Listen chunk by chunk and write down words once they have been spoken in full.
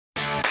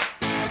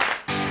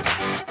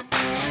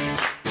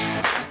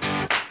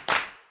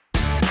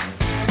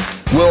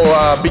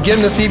We'll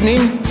begin this evening.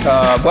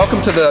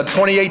 Welcome to the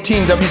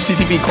 2018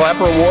 WCTV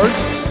Clapper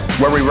Awards,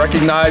 where we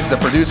recognize the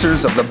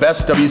producers of the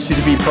best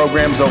WCTV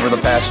programs over the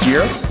past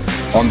year.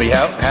 On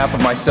behalf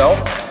of myself,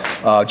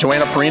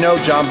 Joanna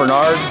Perino, John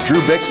Bernard, Drew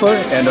Bixler,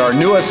 and our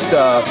newest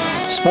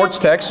sports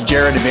techs,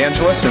 Jared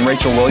Evangelist and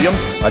Rachel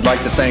Williams, I'd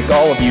like to thank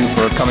all of you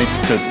for coming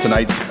to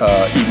tonight's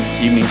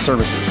evening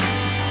services.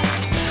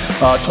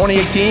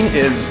 2018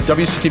 is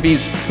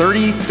WCTV's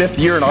 35th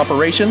year in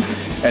operation,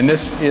 and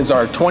this is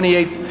our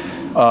 28th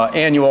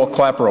annual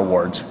Clapper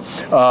Awards.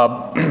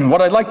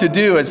 What I'd like to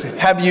do is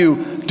have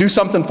you do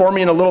something for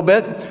me in a little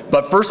bit,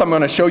 but first I'm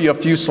going to show you a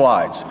few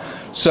slides.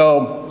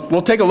 So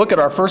we'll take a look at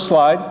our first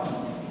slide.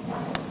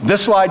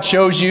 This slide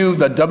shows you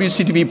the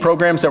WCTV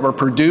programs that were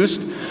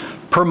produced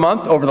per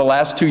month over the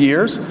last 2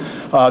 years.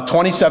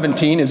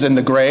 2017 is in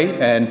the gray,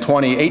 and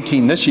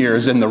 2018 this year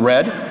is in the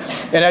red.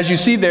 And as you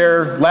see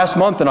there, last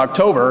month in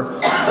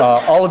October,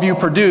 all of you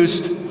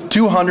produced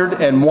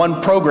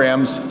 201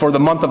 programs for the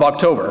month of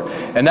October,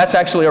 and that's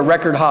actually a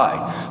record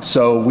high.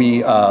 So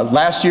we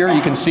last year,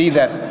 you can see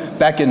that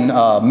back in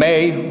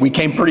May, we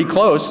came pretty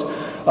close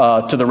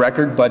to the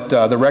record, but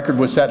the record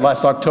was set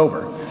last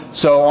October.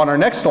 So on our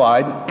next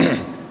slide,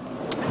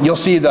 you'll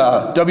see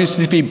the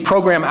WCTV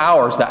program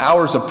hours, the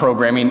hours of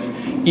programming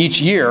each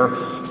year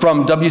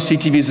from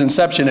WCTV's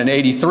inception in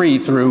 '83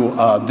 through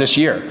this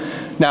year.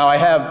 Now I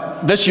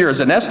have this year as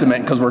an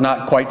estimate because we're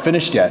not quite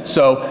finished yet.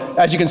 So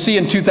as you can see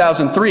in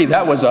 2003,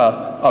 that was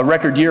a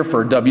record year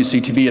for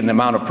WCTV in the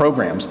amount of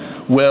programs.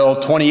 Will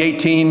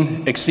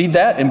 2018 exceed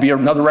that and be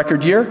another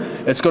record year?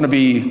 It's going to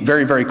be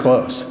very, very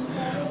close.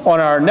 On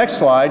our next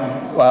slide,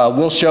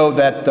 we'll show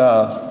that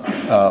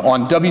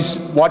on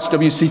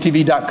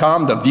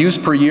watchwctv.com, the views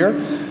per year.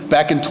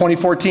 Back in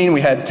 2014,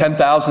 we had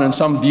 10,000 and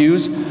some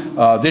views.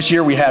 This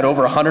year, we had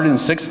over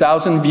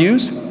 106,000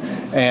 views.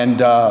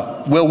 And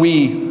will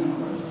we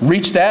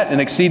reach that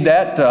and exceed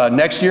that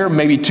next year,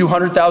 maybe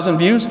 200,000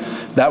 views?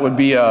 That would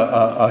be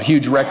a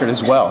huge record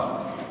as well.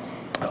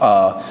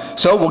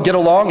 So we'll get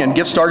along and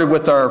get started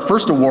with our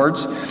first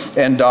awards,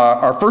 and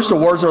our first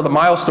awards are the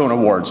milestone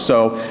awards.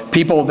 So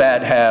people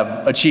that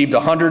have achieved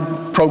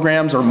 100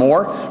 programs or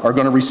more are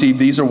going to receive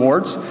these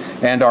awards,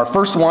 and our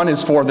first one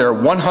is for their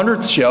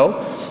 100th show,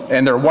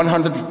 and their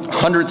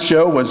 100th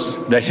show was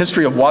The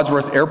History of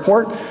Wadsworth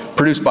Airport,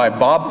 produced by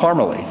Bob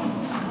Parmalee.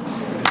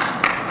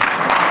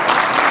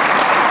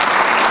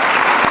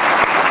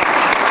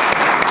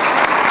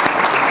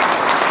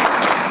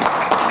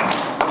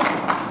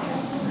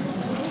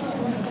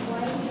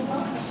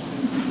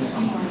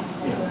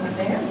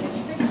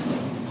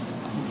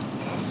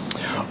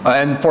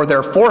 And for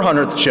their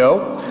 400th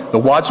show, the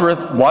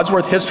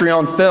Wadsworth History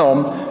on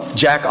Film,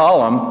 Jack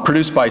Ollum,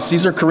 produced by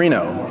Cesar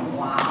Carino.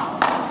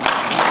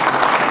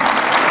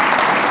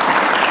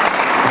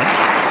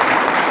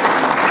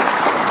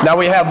 Now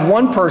we have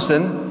one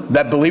person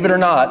that, believe it or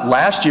not,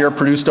 last year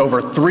produced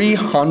over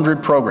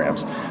 300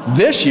 programs.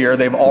 This year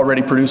they've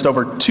already produced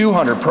over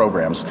 200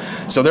 programs.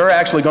 So they're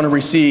actually going to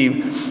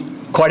receive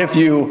quite a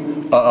few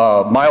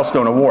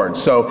milestone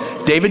awards. So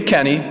David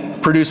Kenny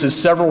produces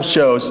several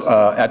shows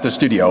at the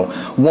studio.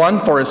 One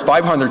for his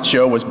 500th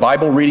show was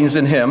Bible Readings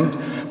and Hymns,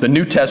 the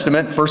New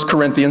Testament, 1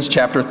 Corinthians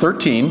chapter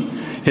 13.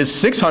 His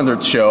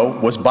 600th show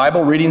was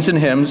Bible Readings and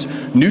Hymns,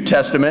 New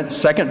Testament,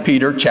 2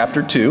 Peter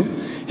chapter 2.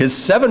 His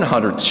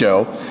 700th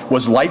show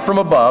was Light from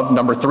Above,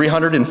 number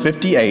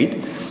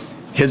 358.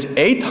 His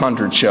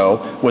 800th show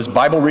was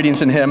Bible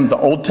Readings and Hymns, the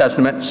Old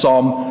Testament,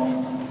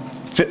 Psalm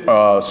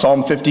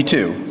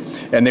 52.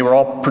 And they were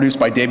all produced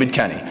by David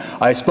Kenny.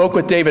 I spoke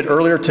with David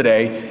earlier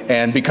today,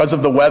 and because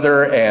of the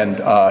weather, and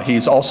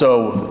he's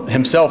also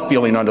himself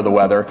feeling under the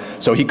weather,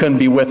 so he couldn't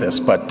be with us,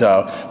 but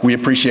we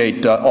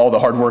appreciate all the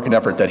hard work and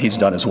effort that he's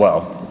done as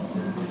well.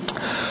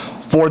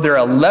 For their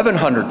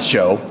 1100th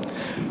show,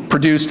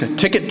 produced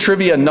Ticket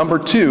Trivia number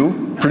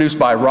 2, produced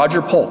by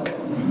Roger Polk.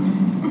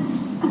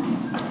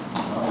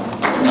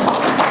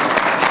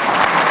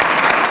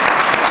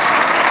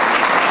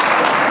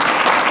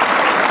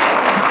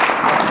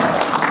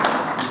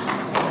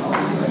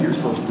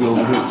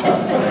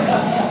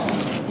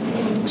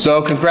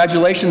 So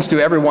congratulations to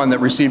everyone that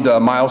received a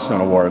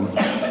milestone award.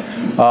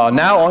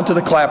 Now on to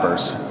the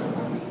Clappers.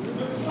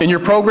 In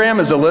your program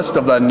is a list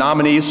of the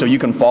nominees so you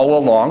can follow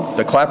along.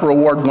 The Clapper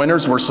Award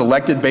winners were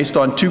selected based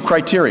on 2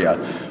 criteria: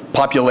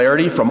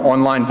 popularity from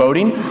online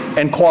voting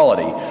and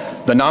quality.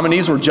 The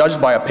nominees were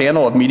judged by a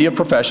panel of media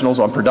professionals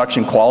on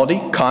production quality,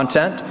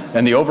 content,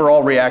 and the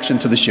overall reaction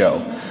to the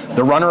show.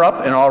 The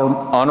runner-up and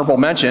honorable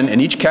mention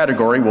in each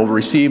category will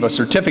receive a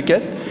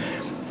certificate,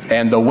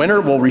 and the winner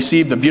will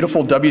receive the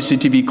beautiful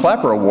WCTV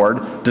Clapper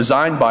Award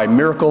designed by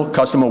Miracle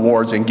Custom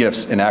Awards and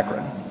Gifts in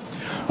Akron.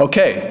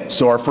 Okay,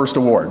 so our first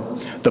award,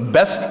 the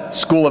Best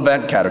School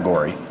Event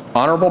category.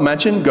 Honorable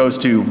mention goes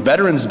to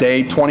Veterans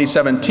Day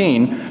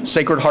 2017,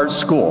 Sacred Heart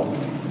School.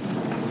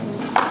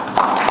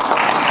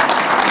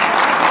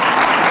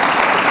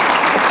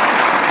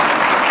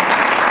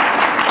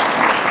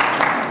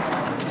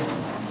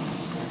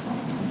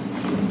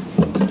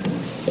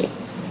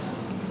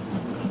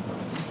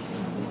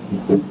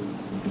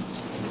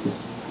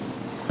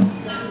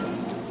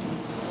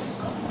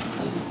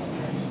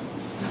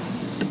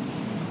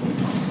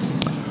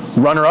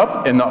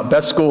 Runner-up in the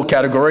Best School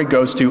category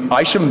goes to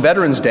Isham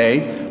Veterans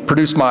Day,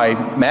 produced by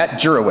Matt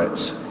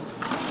Jurowitz.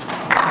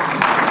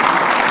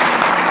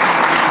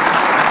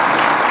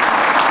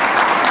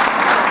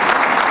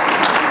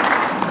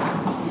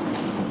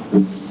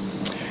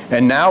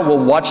 And now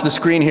we'll watch the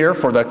screen here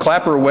for the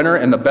Clapper winner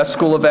in the Best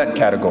School Event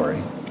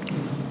category.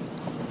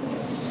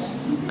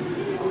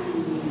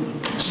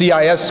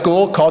 CIS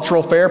School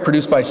Cultural Fair,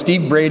 produced by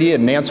Steve Brady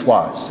and Nance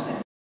Watts.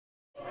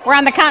 We're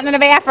on the continent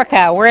of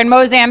Africa. We're in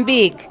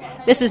Mozambique.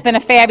 This has been a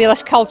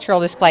fabulous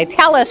cultural display.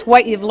 Tell us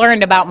what you've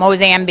learned about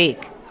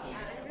Mozambique.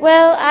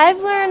 Well, I've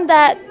learned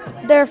that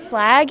their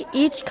flag,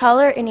 each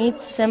color and each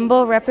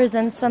symbol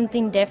represents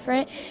something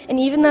different. And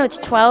even though it's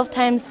 12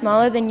 times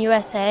smaller than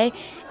USA,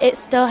 it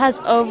still has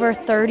over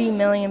 30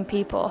 million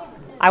people.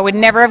 I would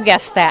never have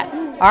guessed that.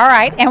 All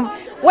right. And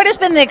what has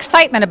been the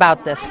excitement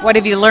about this? What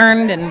have you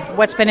learned and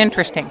what's been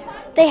interesting?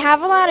 They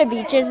have a lot of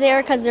beaches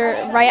there because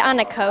they're right on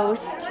a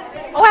coast.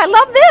 Oh, I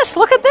love this.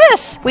 Look at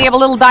this. We have a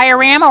little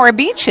diorama or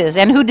beaches.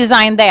 And who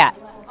designed that?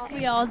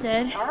 We all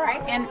did. All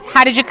right. And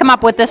how did you come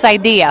up with this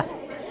idea?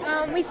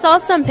 We saw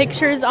some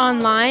pictures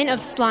online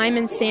of slime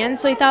and sand,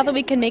 so we thought that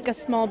we could make a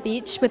small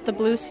beach with the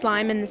blue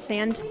slime and the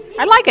sand.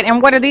 I like it.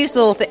 And what are these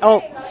little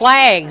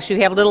flags? You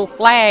have little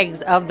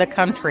flags of the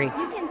country.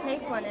 You can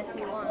take one if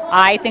you want.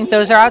 I think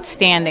those are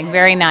outstanding.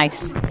 Very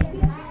nice.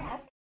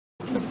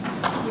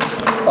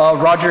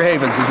 Roger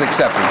Havens is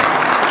accepted.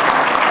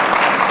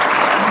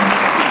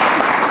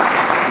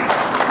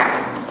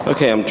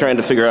 Okay, I'm trying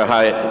to figure out how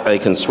I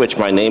can switch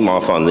my name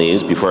off on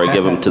these before I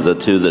give them to the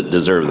two that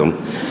deserve them.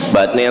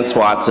 But Nance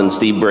Watts and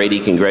Steve Brady,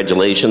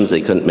 congratulations. They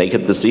couldn't make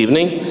it this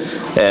evening.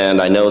 And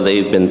I know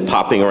they've been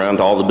popping around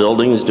all the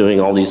buildings,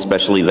 doing all these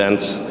special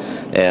events,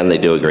 and they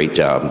do a great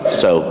job.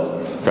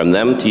 So from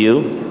them to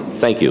you,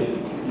 thank you.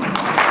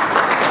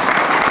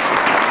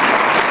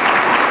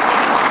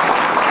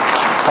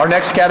 Our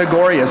next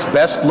category is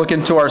Best Look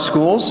Into Our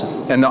Schools,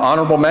 and the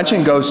honorable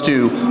mention goes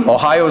to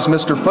Ohio's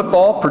Mr.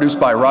 Football, produced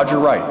by Roger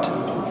Wright.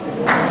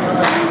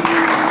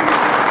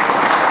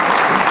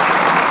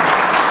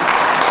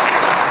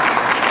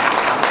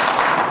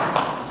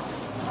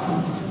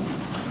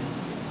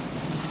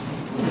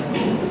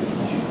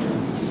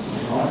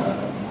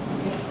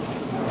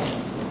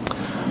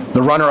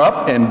 The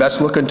runner-up in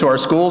Best Look Into Our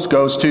Schools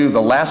goes to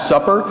The Last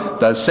Supper,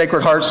 the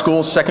Sacred Heart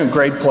School second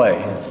grade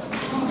play.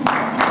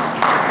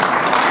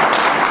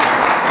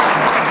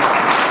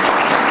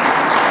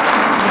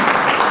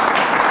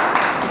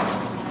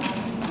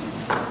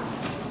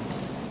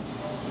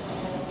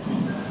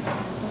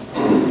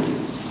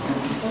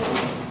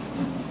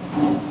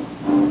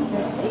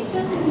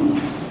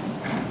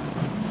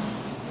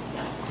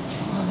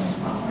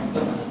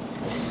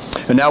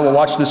 And now we'll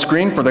watch the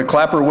screen for the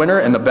Clapper winner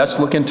and the Best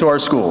Look Into Our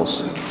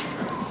Schools.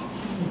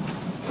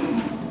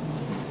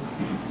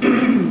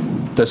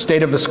 The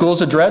State of the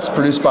Schools Address,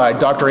 produced by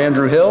Dr.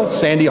 Andrew Hill,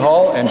 Sandy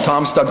Hall, and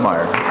Tom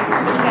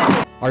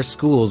Stugmeyer. Our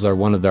schools are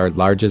one of our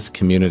largest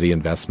community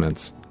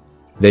investments.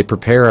 They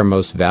prepare our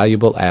most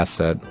valuable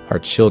asset, our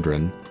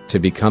children, to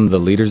become the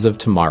leaders of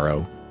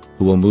tomorrow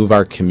who will move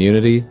our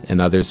community and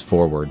others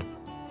forward.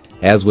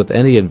 As with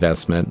any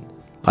investment,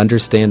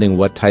 understanding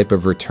what type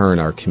of return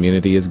our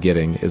community is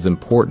getting is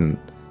important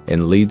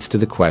and leads to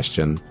the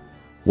question,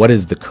 what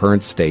is the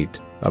current state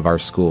of our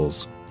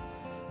schools?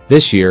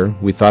 This year,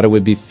 we thought it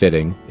would be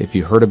fitting if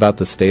you heard about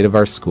the state of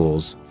our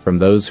schools from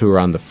those who are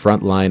on the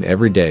front line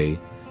every day,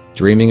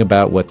 dreaming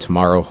about what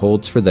tomorrow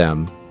holds for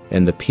them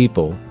and the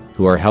people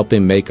who are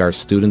helping make our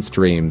students'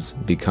 dreams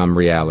become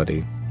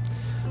reality.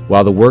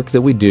 While the work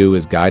that we do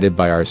is guided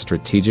by our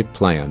strategic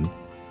plan,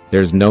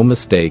 there's no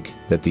mistake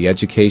that the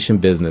education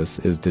business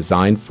is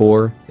designed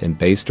for and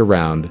based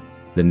around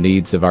the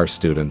needs of our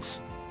students.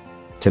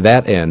 To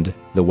that end,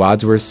 the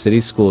Wadsworth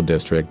City School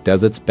District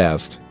does its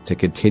best to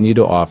continue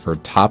to offer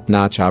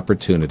top-notch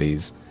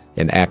opportunities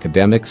in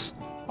academics,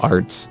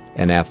 arts,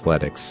 and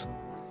athletics.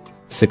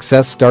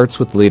 Success starts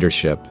with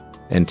leadership,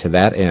 and to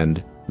that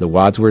end, the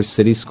Wadsworth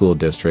City School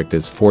District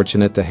is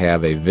fortunate to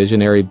have a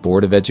visionary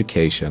Board of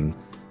Education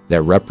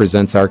that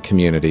represents our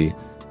community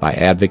by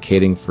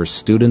advocating for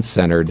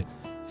student-centered,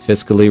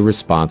 fiscally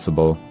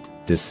responsible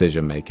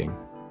decision-making.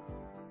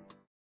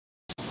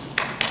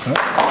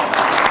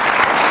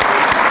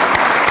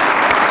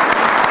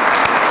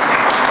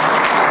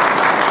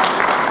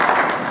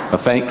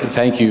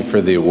 Thank you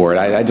for the award.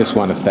 I just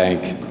want to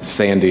thank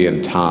Sandy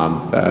and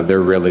Tom.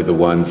 They're really the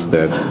ones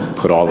that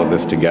put all of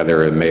this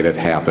together and made it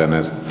happen.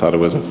 I thought it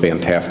was a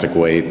fantastic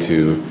way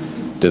to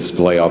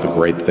display all the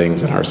great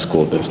things in our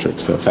school district.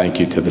 So thank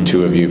you to the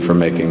two of you for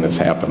making this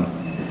happen.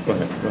 Go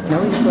ahead.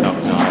 No.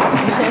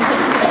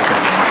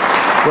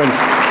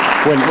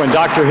 when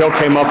Dr. Hill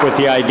came up with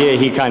the idea,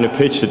 he kind of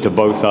pitched it to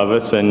both of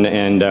us, and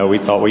we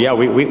thought, well, yeah,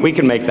 we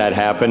can make that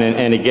happen.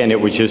 And again,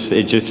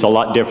 it's just a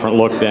lot different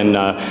look than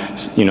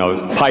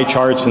pie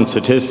charts and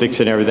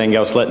statistics and everything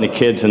else, letting the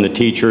kids and the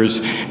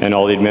teachers and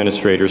all the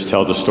administrators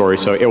tell the story.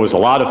 So it was a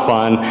lot of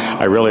fun.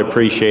 I really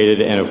appreciate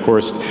it. And of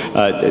course,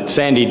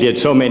 Sandy did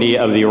so many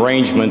of the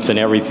arrangements and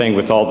everything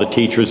with all the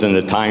teachers and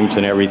the times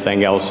and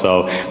everything else.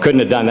 So couldn't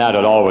have done that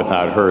at all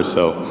without her.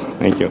 So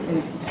thank you.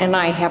 And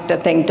I have to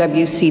thank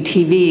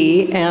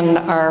WCTV and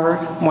our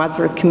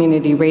Wadsworth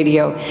Community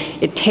Radio.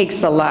 It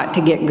takes a lot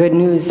to get good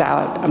news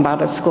out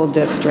about a school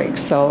district.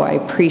 So I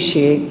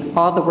appreciate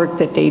all the work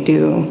that they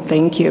do.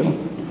 Thank you.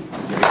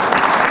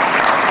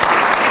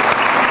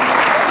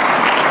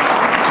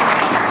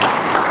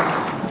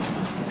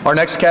 Our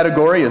next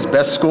category is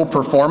Best School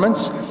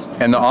Performance,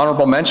 and the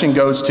honorable mention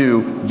goes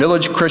to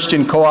Village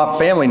Christian Co-op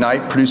Family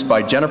Night, produced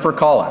by Jennifer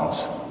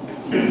Collins.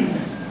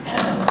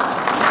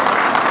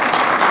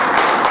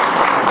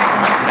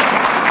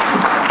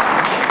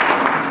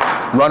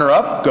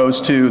 Runner-up goes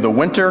to the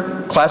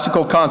Winter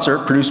Classical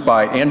Concert, produced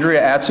by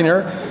Andrea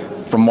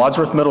Atzinger from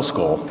Wadsworth Middle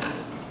School.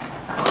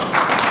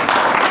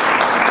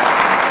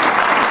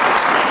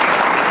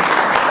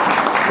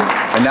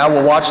 And now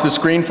we'll watch the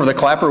screen for the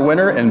Clapper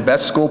winner and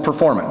Best School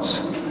Performance.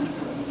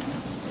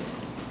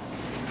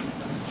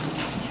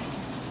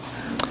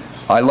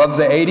 I Love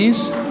the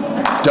 80s,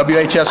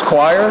 WHS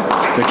Choir,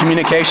 the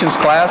Communications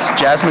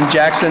Class, Jasmine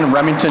Jackson,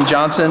 Remington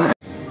Johnson.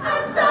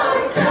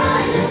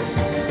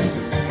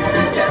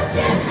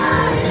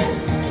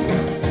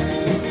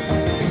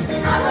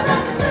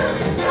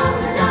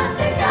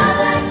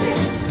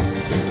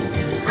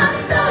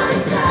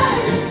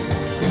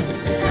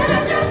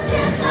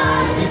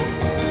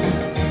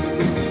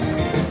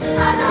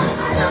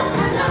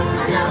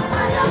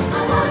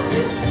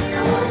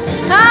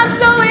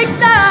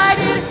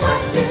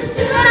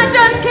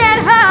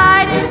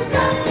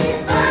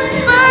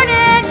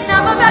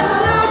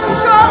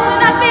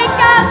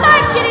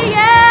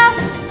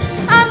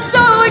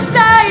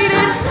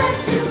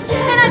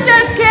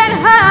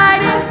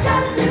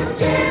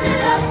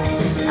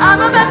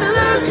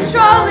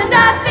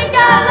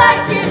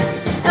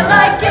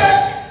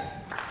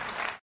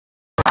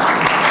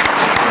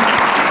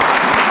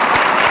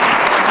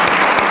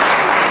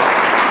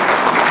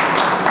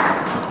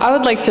 I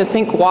would like to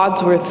thank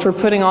Wadsworth for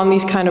putting on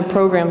these kind of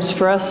programs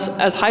for us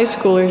as high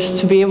schoolers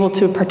to be able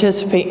to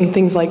participate in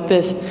things like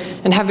this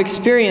and have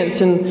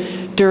experience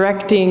in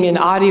directing and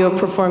audio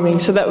performing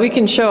so that we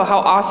can show how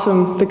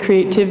awesome the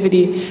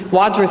creativity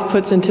Wadsworth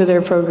puts into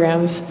their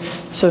programs.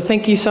 So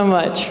thank you so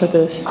much for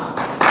this.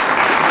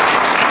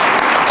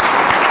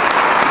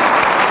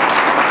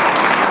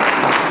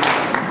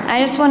 I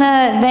just want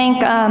to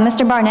thank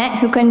Mr. Barnett,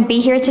 who couldn't be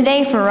here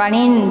today, for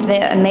running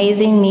the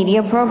amazing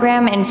media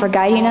program and for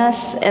guiding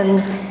us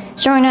and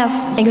showing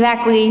us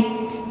exactly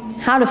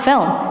how to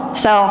film.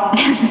 So,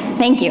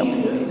 thank you.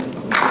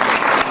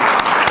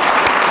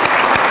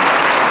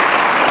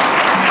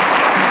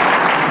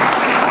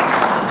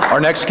 Our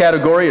next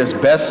category is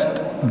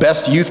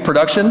Best Youth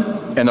Production,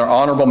 and our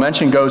honorable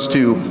mention goes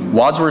to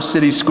Wadsworth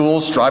City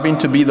Schools Striving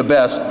to Be the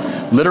Best,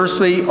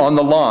 Literacy on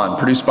the Lawn,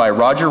 produced by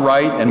Roger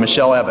Wright and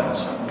Michelle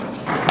Evans.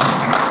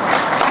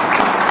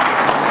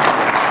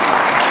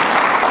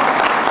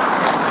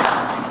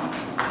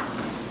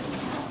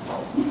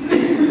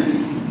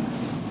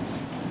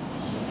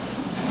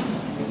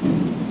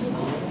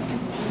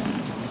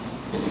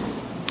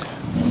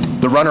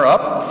 The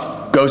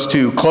runner-up goes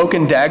to Cloak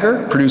and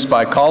Dagger, produced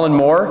by Colin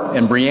Moore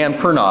and Brianne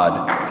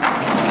Pernod.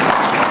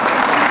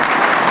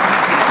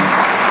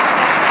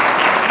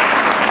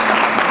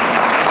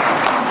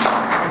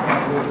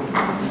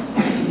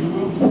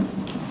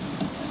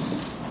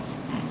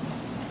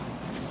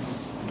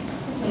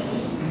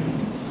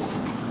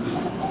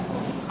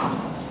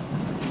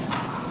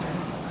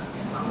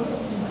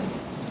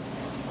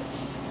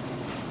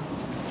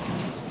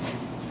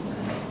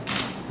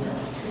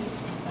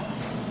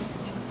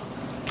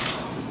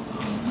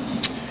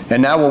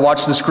 And now we'll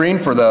watch the screen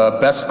for the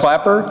Best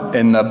Clapper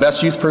in the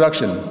Best Youth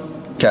Production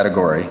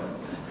category.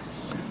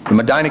 The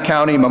Medina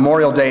County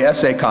Memorial Day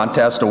Essay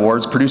Contest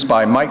Awards, produced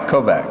by Mike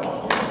Kovac.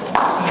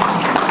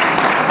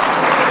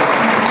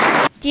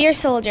 Dear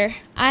soldier,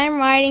 I am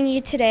writing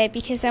you today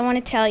because I want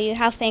to tell you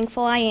how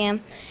thankful I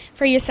am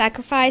for your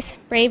sacrifice,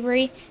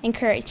 bravery, and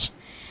courage.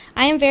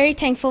 I am very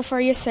thankful for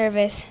your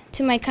service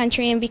to my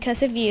country, and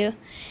because of you,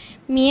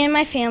 me and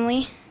my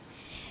family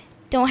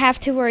don't have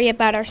to worry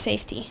about our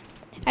safety.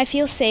 I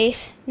feel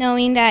safe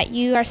knowing that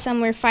you are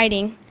somewhere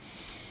fighting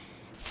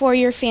for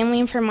your family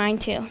and for mine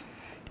too.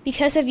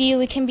 Because of you,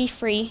 we can be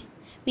free.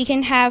 We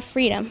can have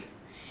freedom.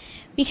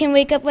 We can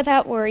wake up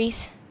without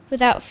worries,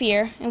 without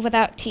fear, and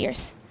without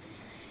tears.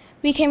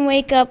 We can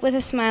wake up with a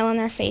smile on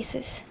our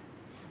faces.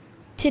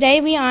 Today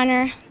we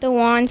honor the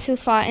ones who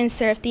fought and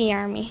served the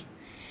Army.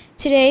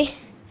 Today,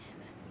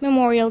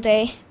 Memorial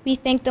Day, we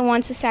thank the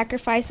ones who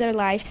sacrificed their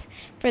lives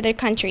for their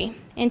country.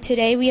 And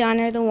today we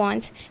honor the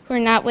ones who are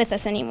not with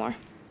us anymore.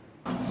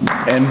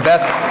 And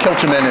Beth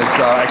Kilchaman is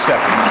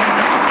accepted.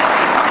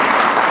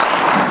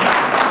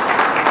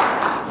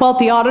 Well, at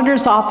the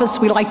auditor's office,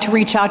 we like to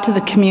reach out to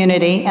the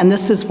community, and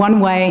this is one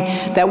way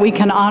that we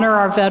can honor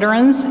our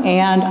veterans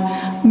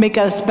and make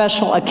a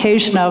special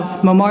occasion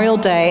of Memorial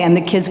Day, and the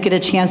kids get a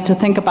chance to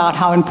think about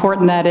how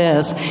important that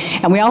is.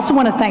 And we also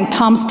want to thank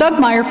Tom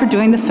Stugmeyer for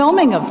doing the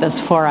filming of this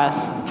for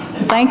us.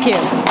 Thank you.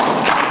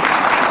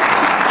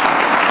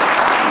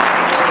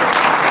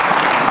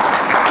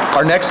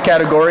 Our next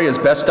category is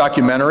Best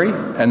Documentary,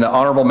 and the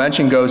honorable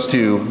mention goes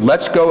to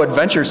Let's Go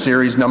Adventure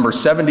Series number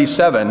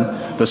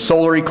 77, The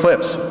Solar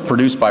Eclipse,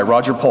 produced by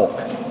Roger Polk.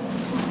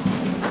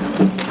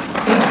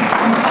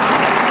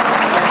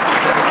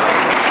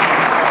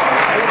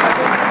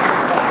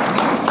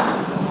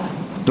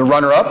 The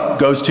runner-up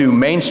goes to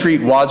Main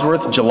Street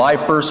Wadsworth, July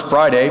 1st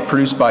Friday,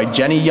 produced by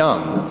Jenny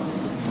Young.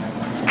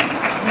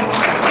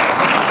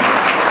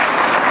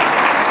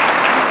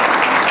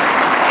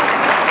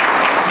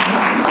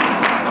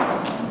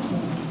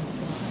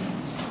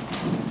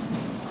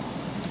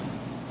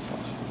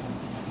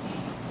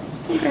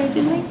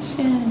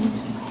 Congratulations.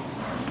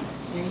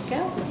 There you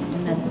go.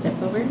 And then step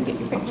over and get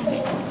your picture.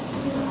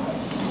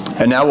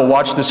 And now we'll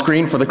watch the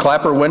screen for the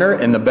Clapper winner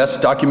in the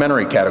Best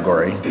Documentary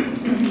category.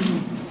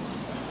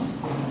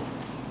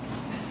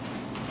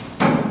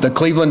 The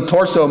Cleveland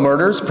Torso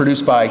Murders,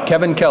 produced by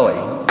Kevin Kelly.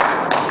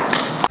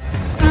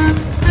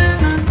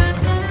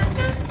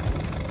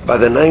 By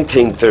the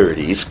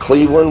 1930s,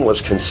 Cleveland was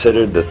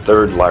considered the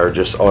third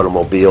largest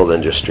automobile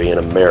industry in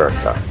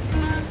America.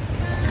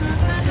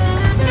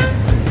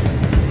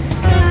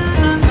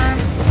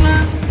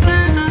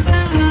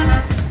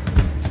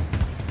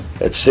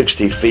 At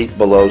 60 feet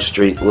below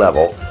street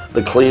level,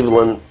 the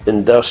Cleveland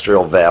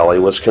Industrial Valley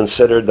was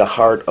considered the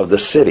heart of the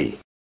city,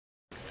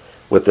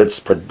 with its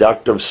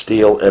productive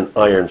steel and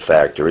iron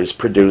factories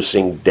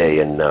producing day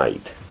and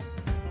night.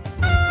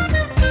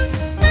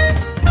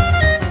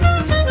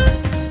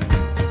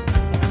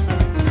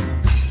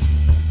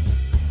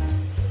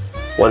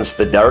 Once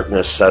the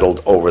darkness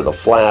settled over the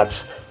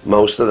flats,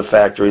 most of the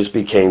factories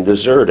became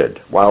deserted,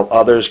 while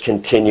others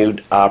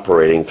continued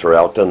operating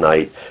throughout the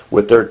night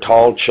with their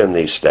tall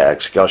chimney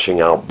stacks gushing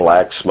out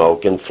black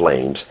smoke and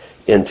flames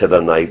into the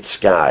night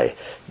sky,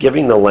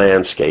 giving the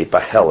landscape a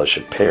hellish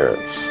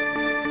appearance.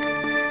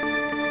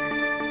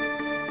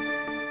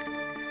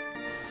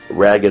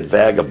 Ragged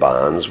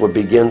vagabonds would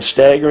begin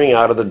staggering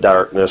out of the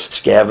darkness,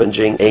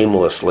 scavenging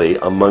aimlessly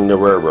among the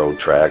railroad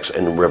tracks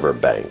and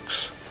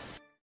riverbanks.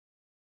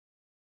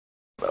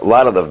 A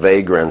lot of the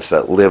vagrants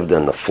that lived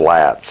in the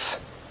flats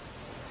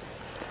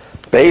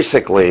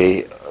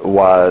basically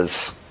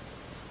was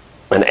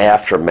an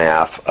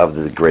aftermath of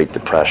the Great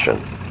Depression.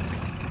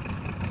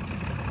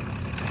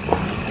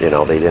 You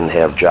know, they didn't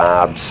have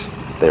jobs,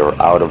 they were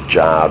out of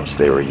jobs,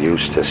 they were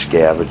used to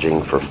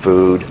scavenging for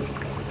food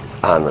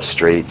on the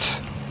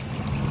streets.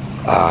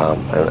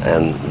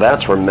 And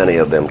that's where many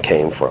of them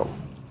came from.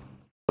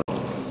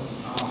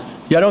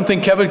 Yeah, I don't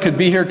think Kevin could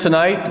be here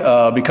tonight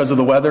because of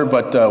the weather,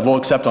 but we'll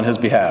accept on his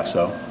behalf.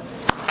 So,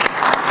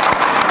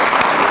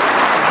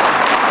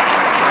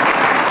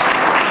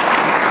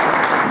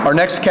 our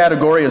next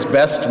category is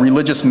Best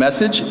Religious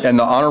Message, and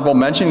the honorable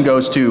mention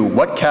goes to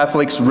What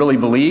Catholics Really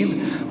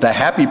Believe, The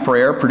Happy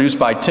Prayer, produced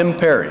by Tim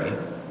Perry.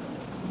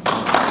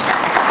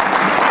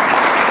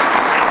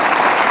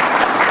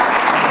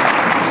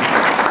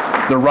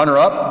 The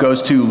runner-up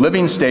goes to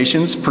Living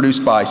Stations,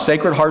 produced by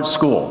Sacred Heart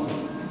School.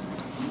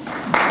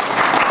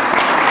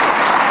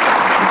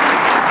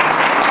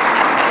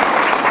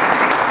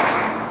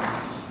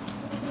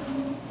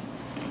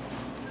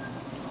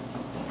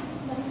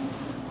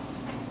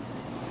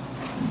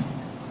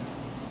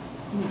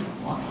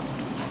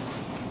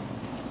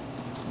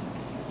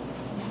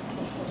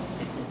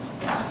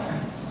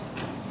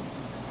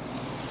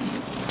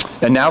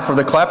 And now for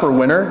the Clapper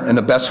winner in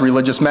the Best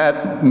Religious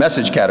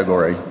Message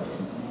category.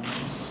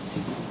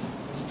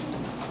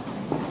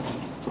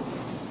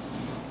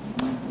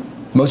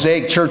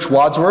 Mosaic Church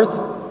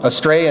Wadsworth,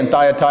 Astray and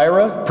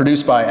Thyatira,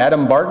 produced by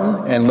Adam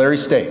Barton and Larry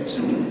States.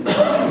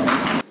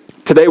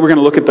 Today we're going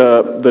to look at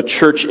the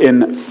church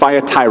in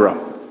Thyatira.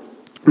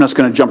 I'm just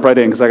going to jump right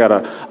in because I got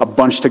a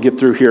bunch to get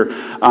through here.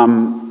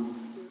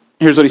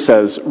 Here's what he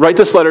says. Write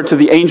this letter to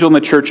the angel in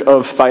the church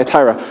of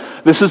Thyatira.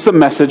 This is the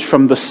message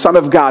from the Son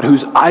of God,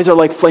 whose eyes are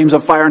like flames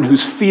of fire and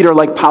whose feet are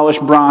like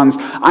polished bronze.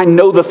 I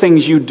know the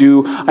things you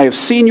do. I have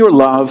seen your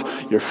love,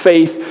 your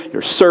faith,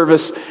 your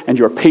service, and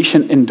your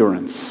patient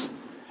endurance.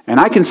 And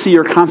I can see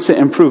your constant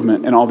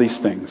improvement in all these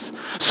things.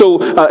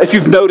 So if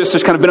you've noticed,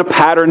 there's kind of been a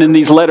pattern in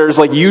these letters.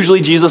 Like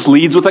usually Jesus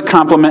leads with a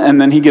compliment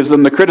and then he gives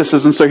them the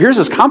criticism. So here's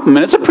his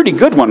compliment. It's a pretty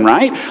good one,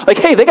 right? Like,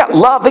 hey, they got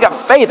love, they got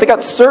faith, they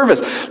got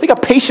service, they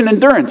got patient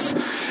endurance.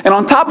 And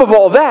on top of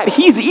all that,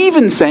 he's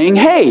even saying,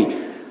 hey,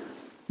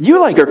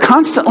 you are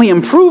constantly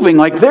improving.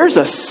 Like there's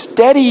a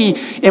steady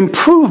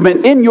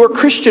improvement in your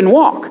Christian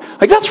walk.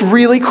 Like that's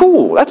really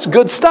cool. That's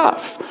good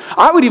stuff.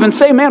 I would even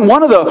say, man,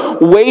 one of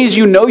the ways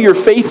you know your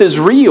faith is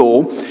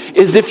real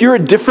is if you're a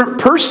different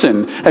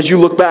person as you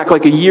look back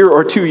like a year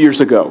or 2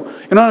 years ago.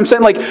 You know what I'm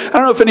saying? Like, I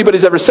don't know if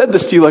anybody's ever said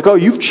this to you, like, oh,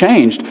 you've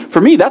changed.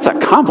 For me, that's a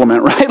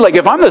compliment, right? Like,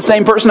 if I'm the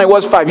same person I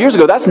was 5 years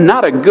ago, that's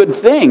not a good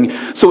thing.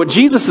 So what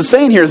Jesus is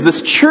saying here is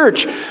this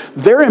church,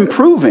 they're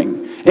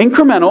improving.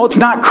 Incremental, it's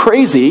not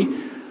crazy,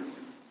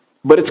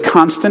 but it's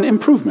constant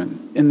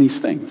improvement in these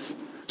things.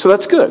 So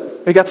that's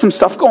good. They got some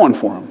stuff going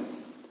for them.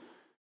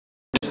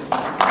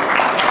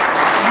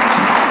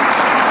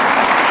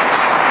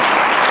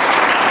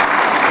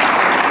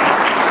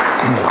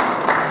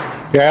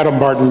 Yeah, Adam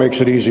Barton makes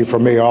it easy for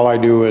me. All I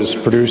do is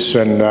produce,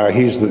 and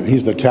he's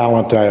the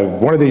talent.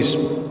 One of these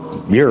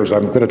years,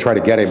 I'm going to try to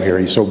get him here.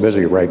 He's so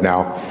busy right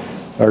now.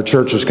 Our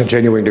church is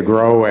continuing to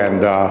grow, and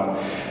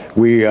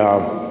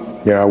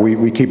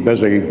we keep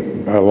busy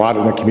a lot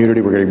in the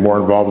community. We're getting more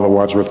involved in the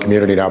Wadsworth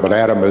community now. But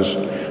Adam is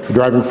the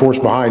driving force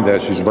behind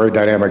this. He's a very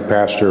dynamic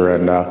pastor,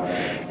 and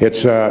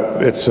it's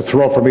a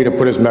thrill for me to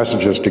put his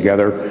messages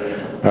together.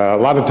 A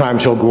lot of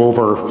times he'll go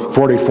over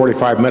 40,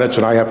 45 minutes,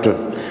 and I have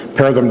to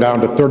pare them down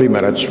to 30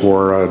 minutes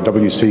for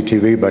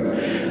WCTV, but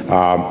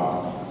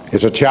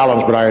it's a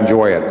challenge, but I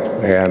enjoy it.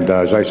 And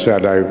as I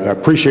said, I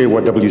appreciate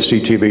what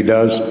WCTV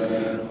does.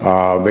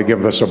 They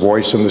give us a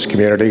voice in this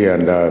community,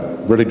 and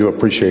really do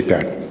appreciate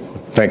that.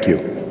 Thank you.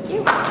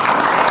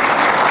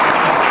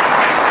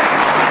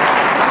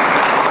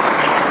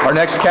 Our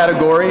next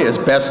category is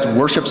Best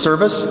Worship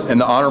Service, and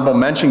the honorable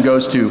mention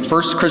goes to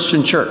First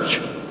Christian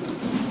Church.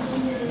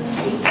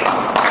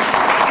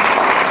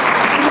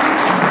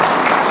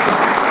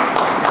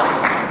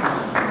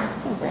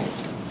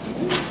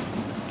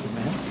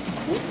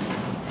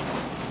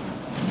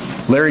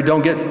 Larry,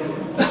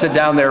 sit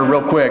down there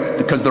real quick,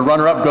 because the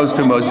runner-up goes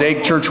to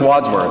Mosaic Church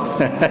Wadsworth.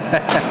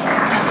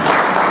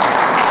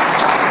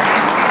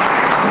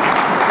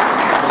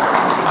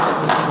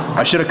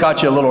 I should have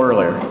caught you a little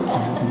earlier.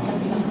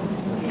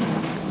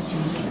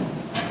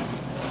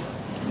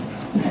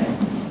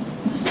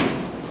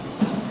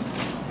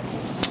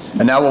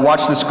 And now we'll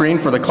watch the screen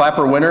for the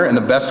Clapper winner and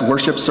the Best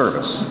Worship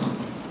Service.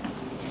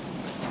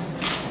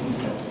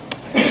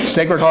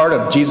 Sacred Heart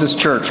of Jesus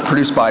Church,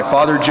 produced by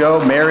Father Joe,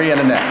 Mary, and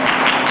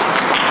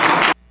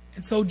Annette.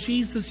 And so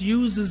Jesus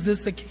uses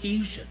this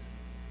occasion.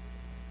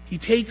 He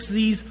takes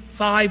these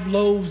 5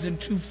 loaves and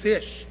 2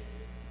 fish.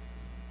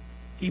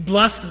 He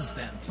blesses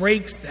them,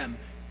 breaks them,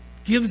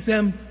 gives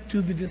them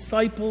to the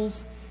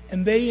disciples,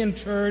 and they in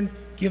turn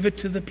give it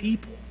to the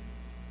people.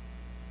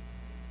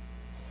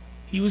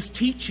 He was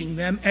teaching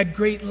them at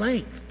great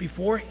length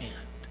beforehand,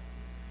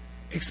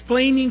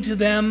 explaining to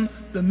them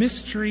the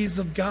mysteries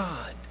of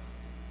God,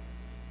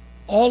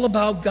 all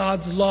about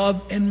God's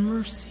love and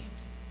mercy.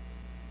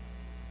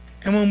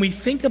 And when we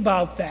think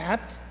about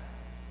that,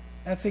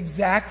 that's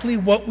exactly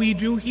what we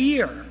do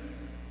here,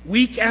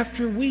 week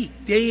after week,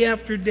 day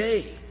after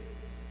day.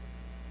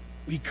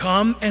 We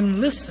come and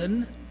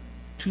listen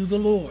to the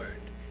Lord,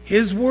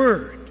 His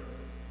Word.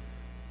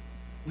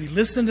 We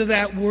listen to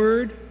that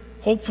Word.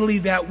 Hopefully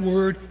that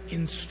Word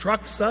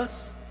instructs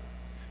us,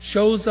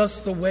 shows us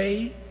the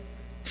way,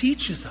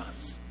 teaches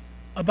us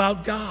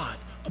about God,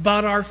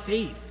 about our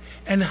faith,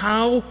 and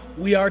how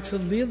we are to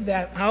live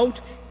that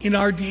out in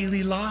our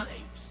daily lives.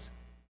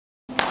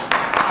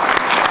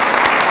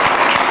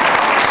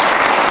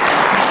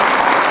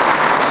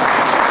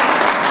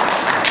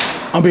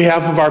 On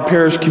behalf of our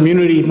parish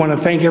community, I want to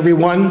thank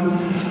everyone.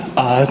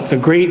 It's a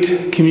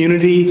great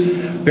community,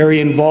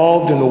 very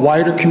involved in the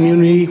wider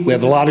community. We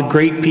have a lot of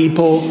great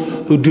people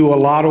who do a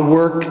lot of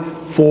work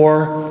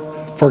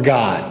for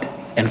God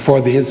and for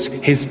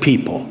His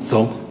people.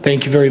 So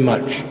thank you very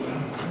much.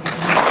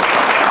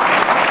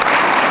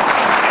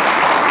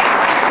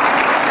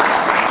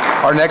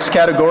 Our next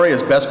category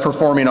is Best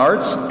Performing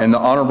Arts, and the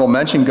honorable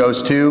mention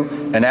goes to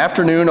An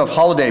Afternoon of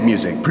Holiday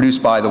Music,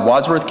 produced by the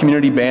Wadsworth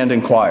Community Band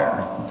and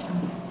Choir.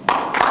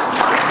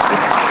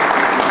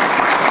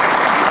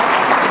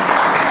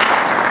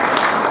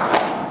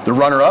 The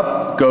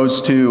runner-up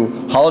goes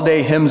to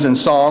Holiday Hymns and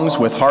Songs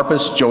with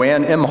harpist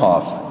Joanne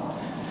Imhoff.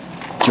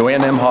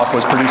 Joanne Imhoff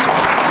was producer.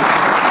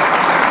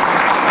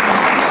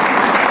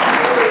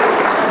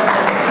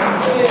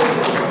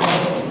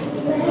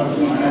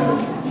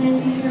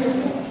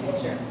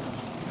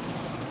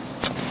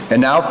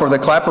 And now for the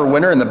Clapper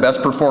winner in the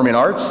Best Performing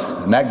Arts,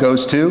 and that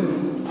goes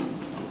to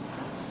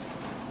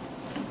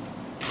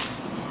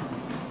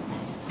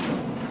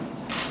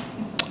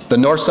the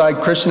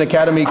Northside Christian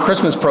Academy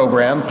Christmas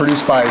Program,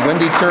 produced by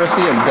Wendy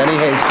Turisi and Denny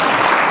Hayes.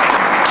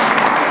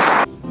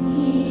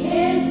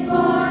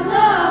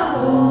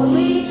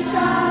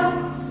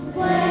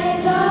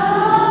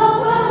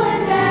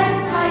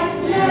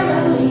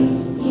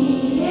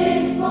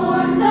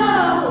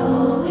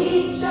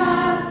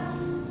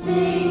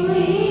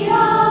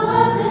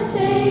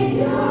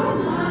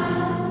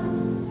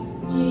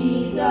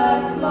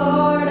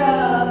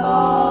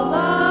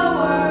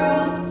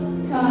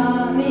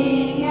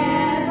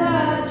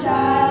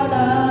 Child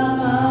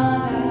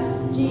among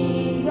us,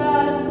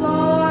 Jesus,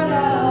 Lord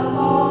of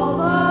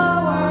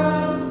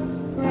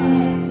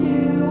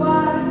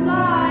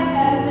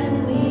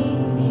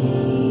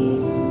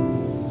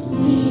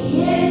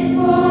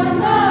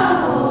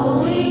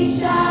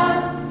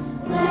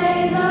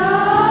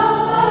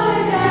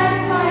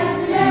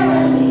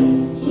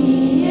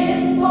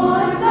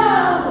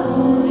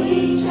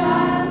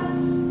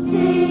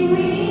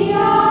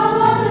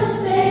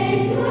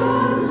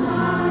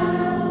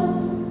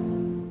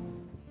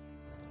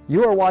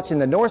You are watching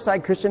the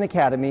Northside Christian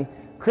Academy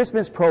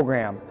Christmas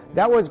program.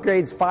 That was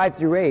grades 5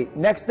 through 8.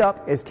 Next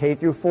up is K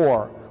through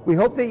 4. We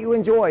hope that you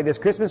enjoy this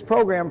Christmas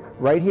program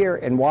right here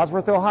in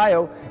Wadsworth,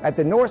 Ohio at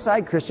the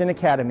Northside Christian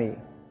Academy.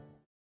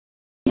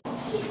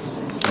 I'd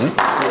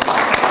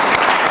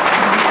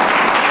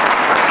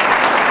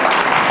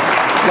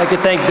like to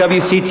thank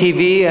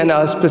WCTV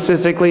and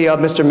specifically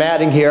Mr.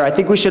 Matting here. I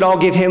think we should all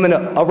give him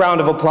a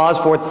round of applause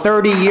for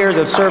 30 years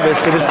of service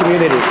to this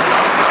community.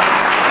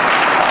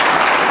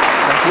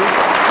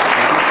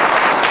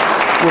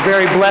 We're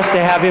very blessed to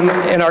have him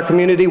in our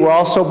community. We're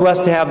also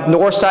blessed to have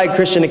Northside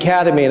Christian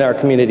Academy in our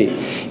community.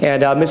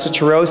 And Mrs.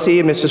 Tarosi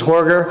and Mrs.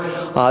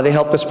 Horger, they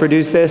helped us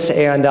produce this.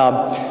 And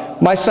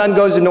my son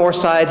goes to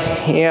Northside,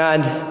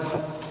 and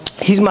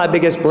he's my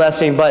biggest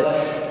blessing. But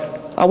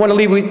I want to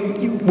leave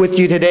with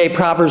you today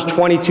Proverbs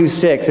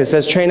 22:6. It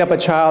says, train up a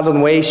child in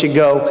the way he should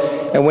go,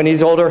 and when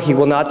he's older, he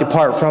will not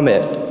depart from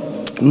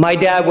it. My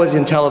dad was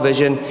in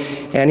television,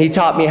 and he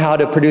taught me how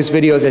to produce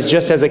videos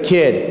just as a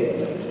kid.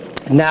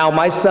 Now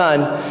my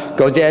son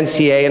goes to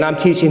NCA, and I'm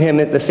teaching him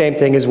the same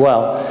thing as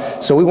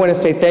well. So we want to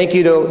say thank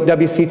you to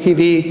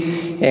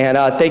WCTV, and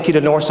thank you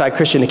to Northside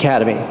Christian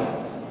Academy.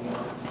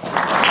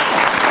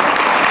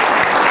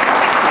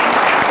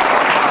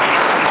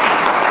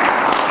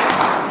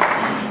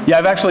 Yeah,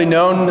 I've actually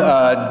known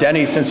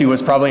Denny since he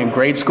was probably in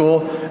grade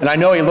school, and I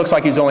know he looks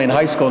like he's only in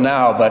high school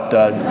now, but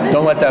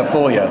don't let that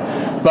fool you.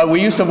 But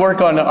we used to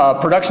work on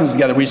productions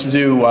together. We used to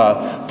do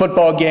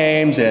football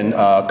games and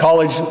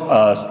college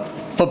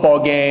football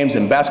games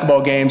and basketball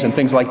games and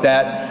things like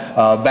that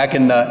back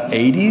in the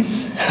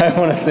 80s, I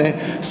want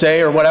to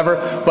say, or whatever.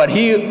 But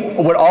he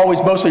would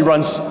always mostly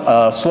run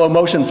slow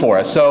motion for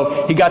us,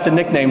 so he got the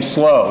nickname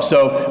Slow.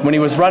 So when he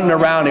was running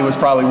around, he was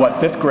probably, what,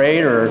 5th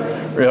grade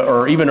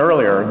or even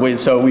earlier.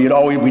 So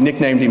we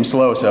nicknamed him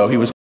Slow, so he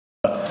was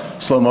a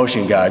slow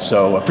motion guy.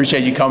 So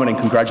appreciate you coming, and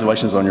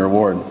congratulations on your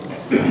award.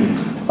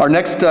 Our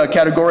next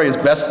category is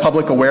Best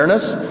Public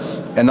Awareness.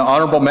 And the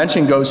honorable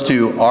mention goes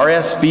to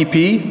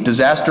RSVP,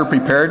 Disaster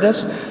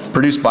Preparedness,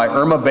 produced by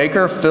Irma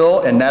Baker,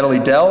 Phil and Natalie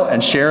Dell,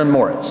 and Sharon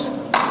Moritz. Do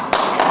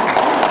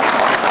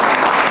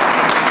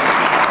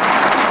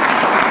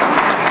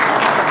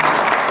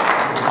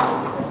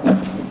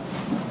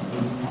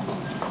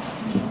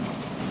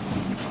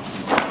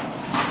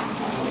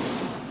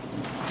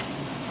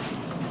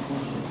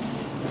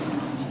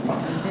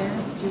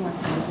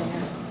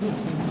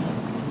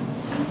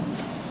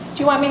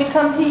you want me to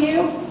come to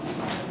you?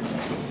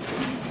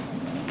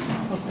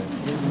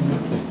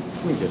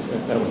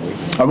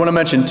 I want to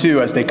mention,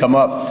 too, as they come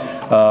up,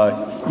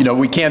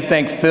 we can't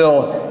thank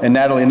Phil and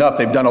Natalie enough.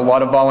 They've done a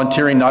lot of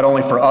volunteering, not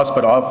only for us,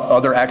 but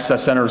other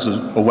access centers as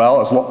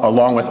well,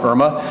 along with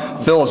Irma.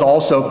 Phil has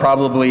also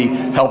probably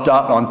helped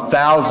out on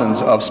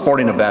thousands of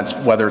sporting events,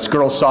 whether it's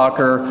girls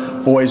soccer,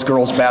 boys,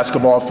 girls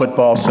basketball,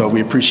 football, so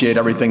we appreciate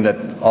everything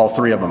that all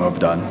three of them have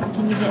done.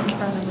 Can you get in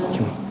front of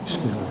them?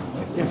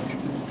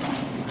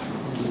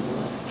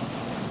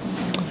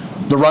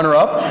 The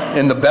runner-up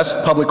in the Best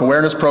Public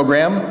Awareness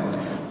Program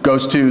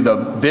goes to the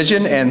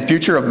Vision and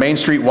Future of Main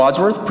Street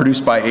Wadsworth,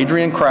 produced by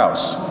Adrian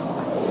Krause.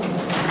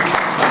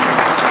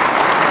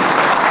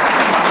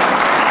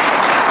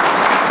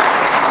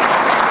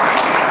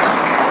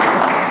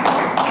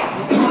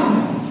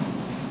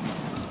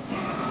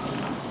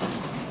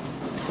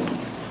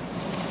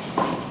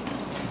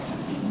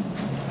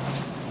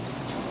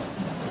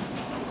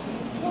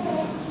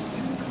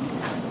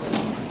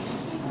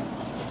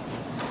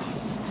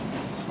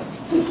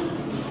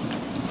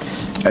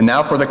 And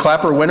now for the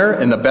Clapper winner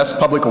in the Best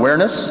Public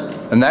Awareness,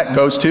 and that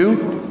goes to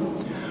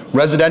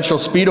Residential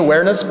Speed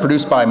Awareness,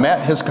 produced by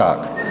Matt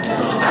Hiscock.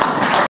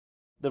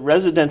 The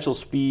Residential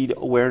Speed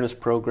Awareness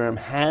Program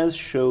has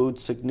showed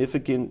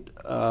significant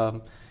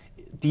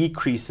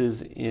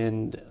decreases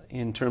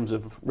in terms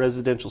of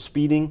residential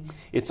speeding.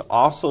 It's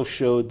also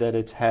showed that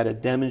it's had a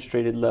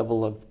demonstrated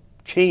level of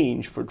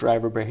change for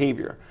driver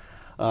behavior.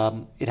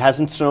 It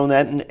hasn't shown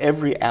that in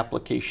every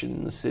application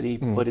in the city,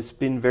 but it's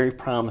been very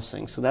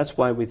promising. So that's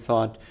why we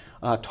thought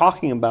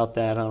talking about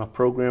that on a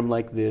program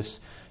like this,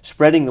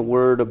 spreading the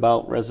word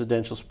about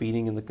residential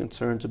speeding and the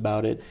concerns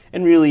about it,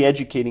 and really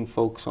educating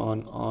folks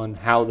on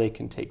how they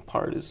can take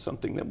part is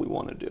something that we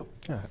want to do.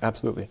 Yeah,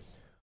 absolutely.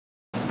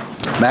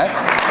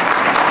 Matt?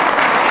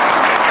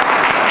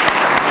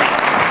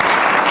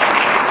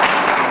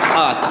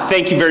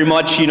 Thank you very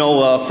much.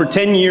 For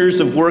 10 years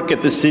of work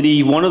at the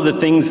city, one of the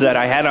things that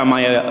I had on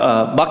my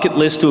bucket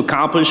list to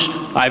accomplish,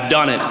 I've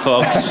done it,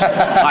 folks.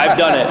 I've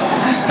done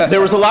it.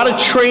 There was a lot of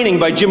training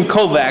by Jim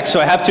Kovacs, so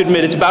I have to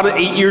admit it's about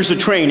 8 years of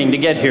training to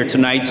get here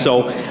tonight.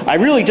 So I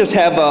really just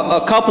have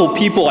a couple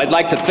people I'd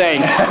like to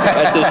thank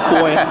at this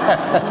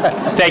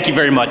point. Thank you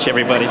very much,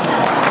 everybody.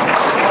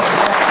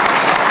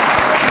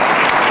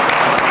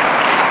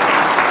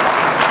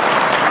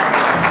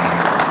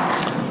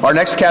 Our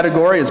next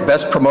category is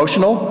Best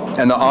Promotional,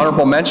 and the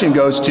honorable mention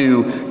goes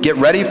to Get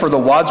Ready for the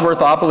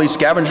Wadsworthopoly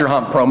Scavenger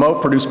Hunt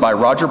promo, produced by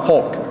Roger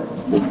Polk.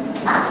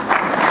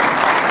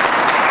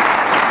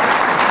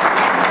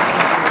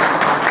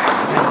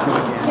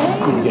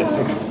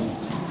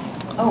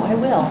 Oh, I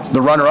will.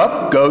 The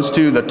runner-up goes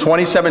to the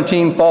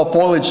 2017 Fall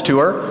Foliage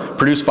Tour,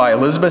 produced by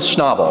Elizabeth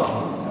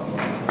Schnabel.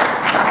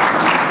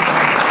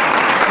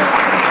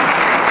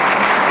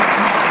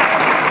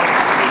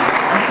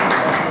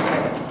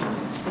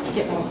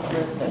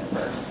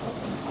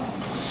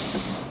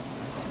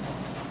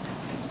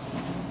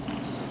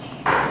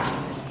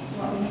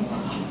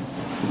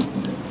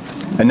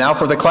 And now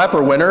for the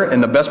Clapper winner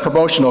in the Best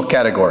Promotional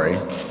category.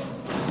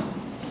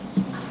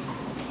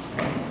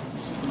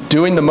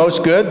 Doing the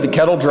Most Good, the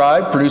Kettle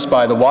Drive, produced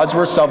by the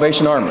Wadsworth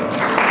Salvation Army.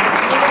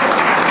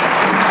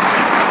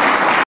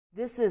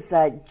 This is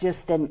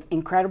just an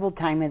incredible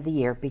time of the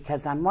year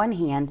because on one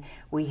hand,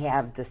 we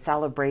have the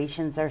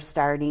celebrations are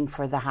starting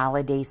for the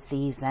holiday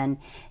season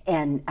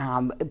and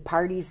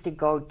parties to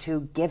go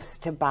to, gifts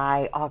to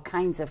buy, all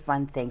kinds of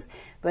fun things.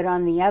 But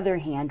on the other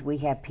hand, we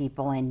have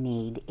people in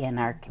need in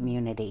our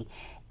community.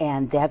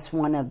 And that's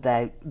one of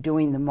the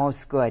doing the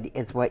most good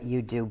is what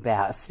you do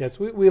best. Yes,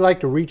 we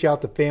like to reach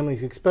out to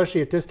families,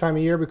 especially at this time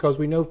of year, because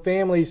we know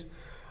families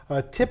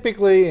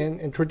typically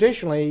and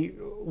traditionally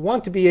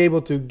want to be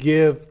able to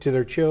give to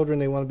their children.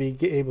 They want to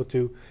be able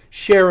to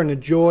share in the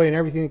joy and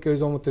everything that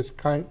goes on with this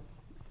time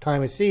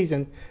of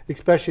season,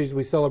 especially as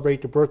we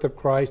celebrate the birth of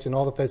Christ and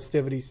all the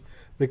festivities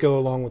that go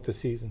along with the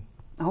season.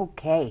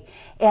 Okay.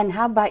 And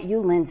how about you,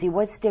 Lindsay?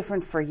 What's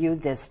different for you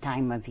this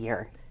time of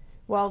year?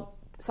 Well,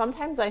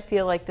 sometimes I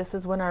feel like this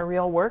is when our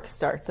real work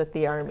starts at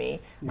the Army.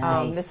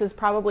 Nice. This is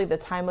probably the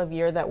time of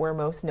year that we're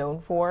most known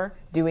for.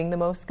 Doing the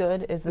most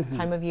good is this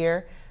time of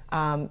year.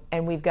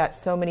 And we've got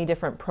so many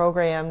different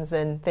programs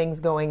and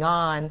things going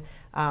on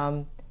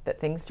that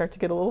things start to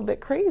get a little bit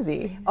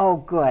crazy. Oh,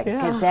 good,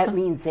 because that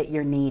means that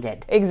you're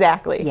needed.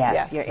 Exactly.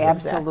 Yes, you're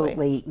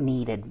absolutely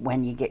needed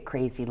when you get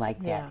crazy like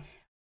that. Yeah.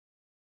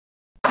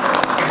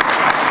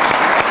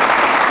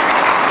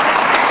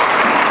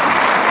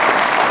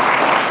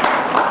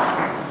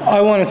 I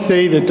want to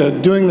say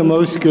that doing the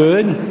most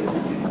good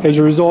is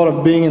a result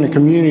of being in a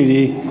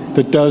community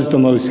that does the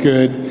most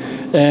good.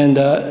 And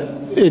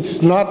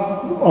it's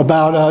not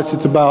about us,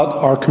 it's about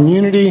our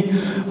community,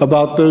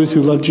 about those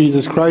who love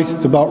Jesus Christ.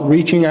 It's about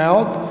reaching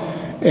out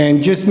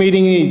and just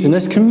meeting needs. And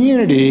this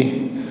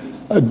community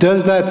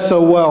does that so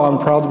well. I'm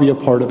proud to be a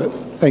part of it.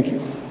 Thank you.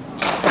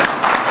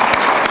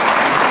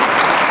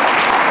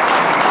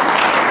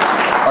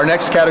 Our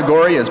next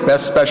category is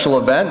Best Special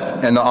Event,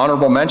 and the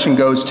honorable mention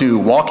goes to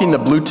Walking the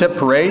Blue Tip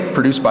Parade,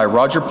 produced by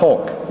Roger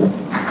Polk.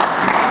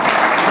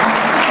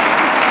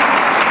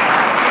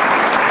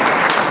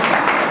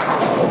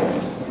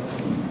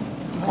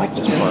 I like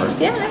this part.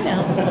 Yeah, I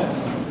know.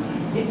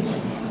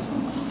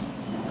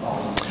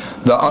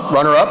 The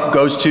runner-up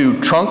goes to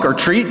Trunk or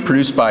Treat,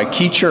 produced by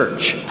Key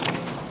Church.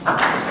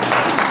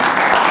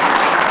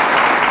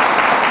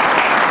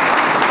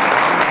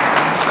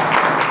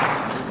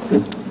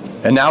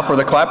 And now for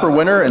the Clapper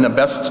winner in the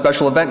Best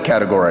Special Event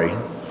category.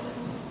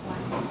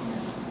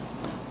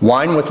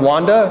 Wine with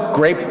Wanda,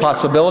 Grape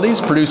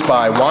Possibilities, produced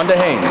by Wanda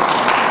Haynes.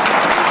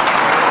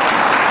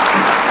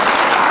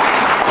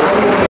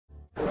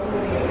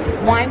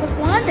 Wine with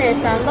Wanda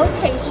is on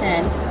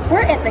location.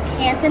 We're at the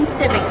Canton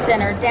Civic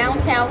Center,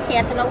 downtown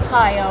Canton,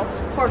 Ohio,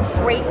 for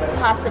Great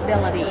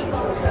Possibilities.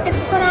 It's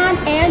put on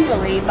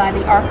annually by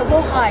the Arc of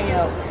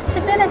Ohio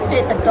to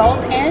benefit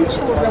adults and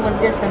children with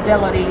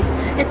disabilities.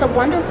 It's a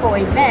wonderful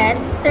event.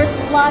 There's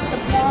lots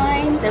of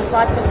wine, there's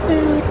lots of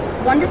food,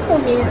 wonderful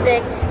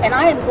music, and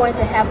I am going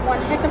to have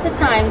one heck of a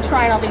time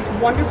trying all these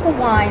wonderful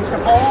wines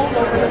from all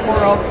over the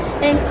world,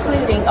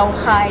 including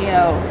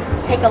Ohio.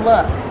 Take a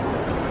look.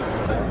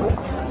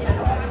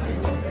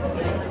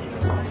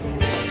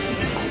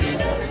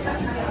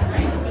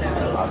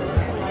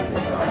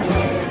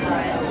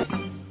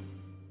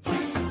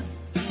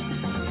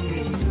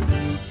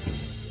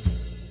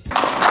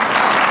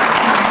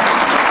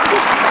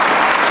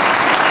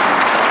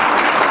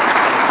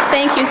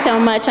 Thank you so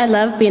much. I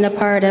love being a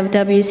part of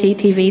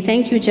WCTV.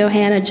 Thank you,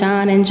 Johanna,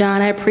 John, and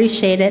John. I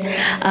appreciate it.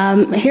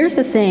 Here's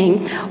the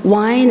thing.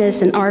 Wine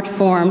is an art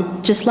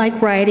form, just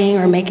like writing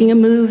or making a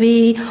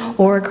movie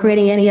or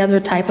creating any other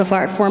type of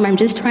art form. I'm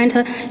just trying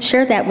to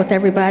share that with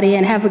everybody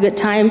and have a good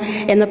time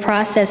in the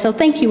process. So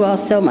thank you all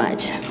so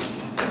much.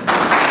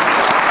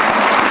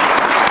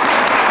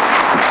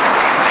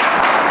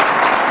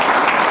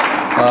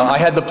 I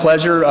had the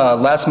pleasure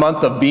last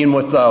month of being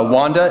with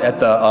Wanda at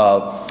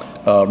the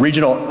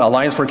Regional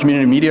Alliance for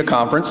Community Media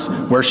Conference,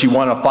 where she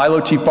won a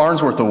Philo T.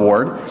 Farnsworth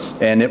Award,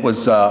 and it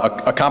was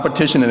a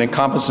competition that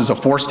encompasses a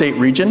 4-state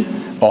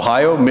region: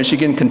 Ohio,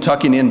 Michigan,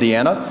 Kentucky, and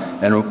Indiana.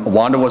 And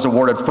Wanda was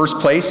awarded first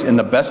place in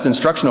the Best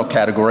Instructional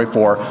category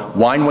for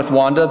Wine with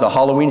Wanda, the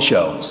Halloween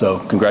show. So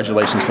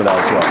congratulations for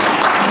that as well.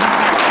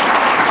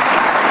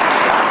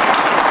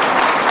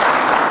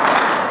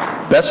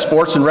 Best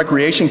Sports and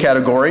Recreation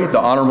category, the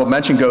honorable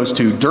mention goes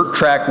to Dirt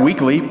Track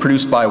Weekly,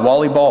 produced by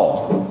Wally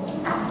Ball.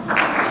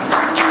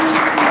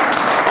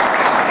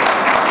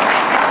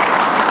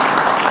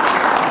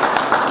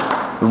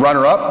 The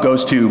runner-up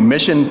goes to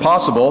Mission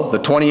Possible, the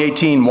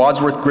 2018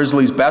 Wadsworth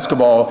Grizzlies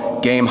basketball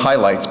game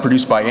highlights,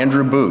 produced by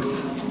Andrew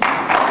Booth.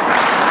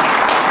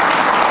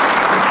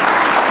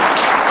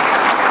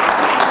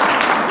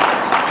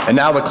 And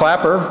now the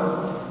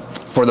clapper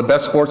for the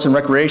Best Sports and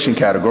Recreation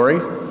category.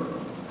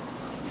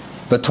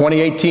 The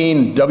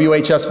 2018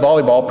 WHS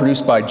Volleyball,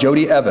 produced by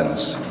Jody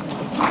Evans.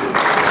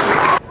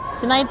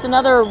 Tonight's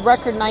another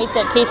record night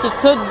that Casey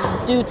could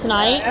do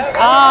tonight.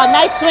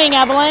 Nice swing,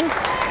 Evelyn.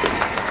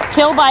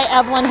 Kill by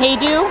Evelyn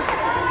Haydew.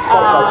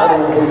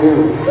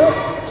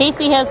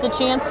 Casey has the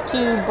chance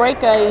to break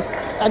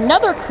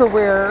another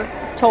career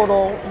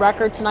total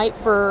record tonight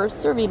for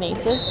serving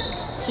aces.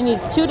 She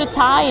needs 2 to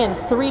tie and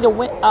 3 to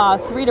win,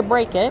 3 to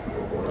break it.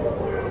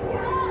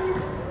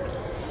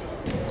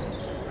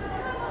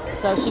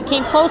 So she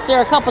came close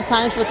there a couple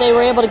times, but they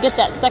were able to get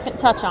that second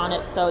touch on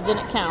it, so it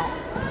didn't count.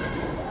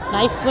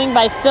 Nice swing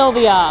by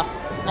Sylvia.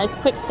 Nice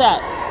quick set.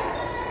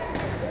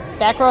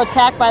 Back row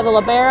attack by the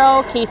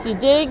libero. Casey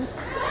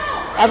digs.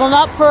 Evelyn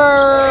up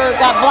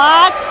got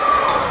blocked.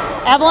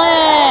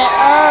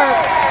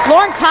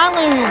 Lauren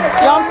Conley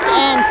jumped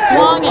and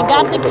swung and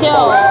got the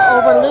kill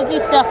over Lizzie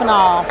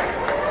Stefano.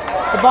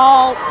 The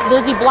ball,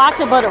 Lizzie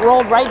blocked it, but it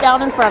rolled right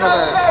down in front of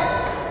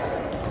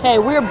her. Okay,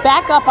 we're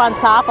back up on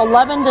top,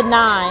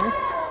 11-9.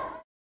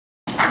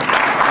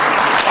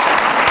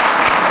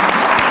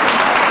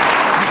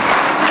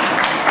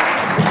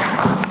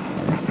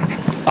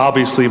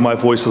 Obviously, my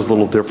voice is a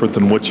little different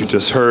than what you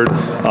just heard.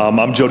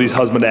 I'm Jody's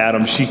husband,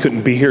 Adam. She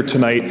couldn't be here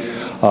tonight,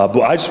 but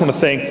I just want to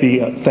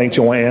thank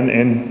Joanne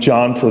and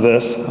John for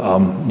this.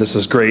 This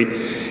is great,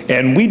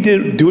 and we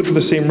do it for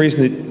the same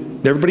reason that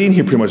everybody in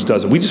here pretty much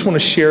does it. We just want to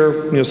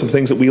share, some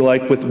things that we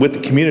like with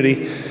the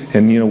community,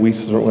 and we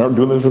aren't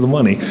doing it for the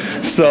money.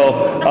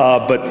 So,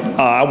 but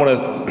I want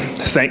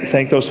to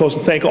thank those folks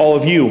and thank all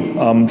of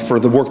you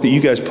for the work that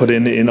you guys put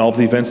in all of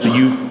the events that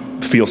you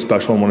feel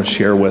special and want to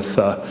share with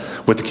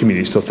the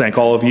community. So thank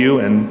all of you,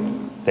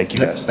 and thank you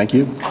guys. Thank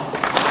you.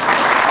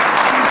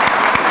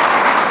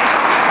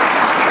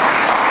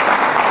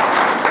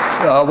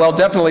 Well,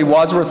 definitely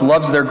Wadsworth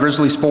loves their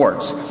Grizzly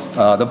sports.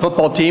 The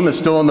football team is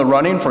still in the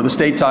running for the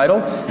state title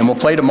and will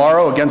play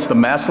tomorrow against the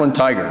Massillon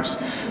Tigers.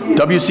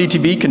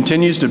 WCTV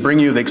continues to bring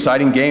you the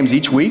exciting games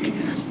each week,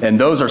 and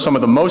those are some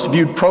of the most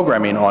viewed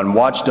programming on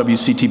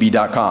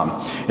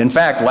watchwctv.com. In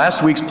fact,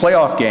 last week's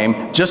playoff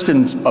game, just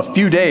in a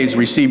few days,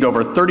 received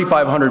over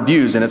 3,500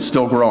 views, and it's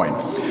still growing.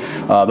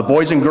 The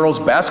boys and girls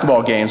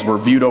basketball games were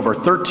viewed over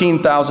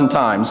 13,000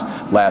 times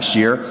last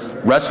year.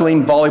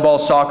 Wrestling, volleyball,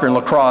 soccer, and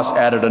lacrosse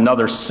added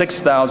another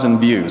 6,000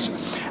 views.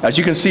 As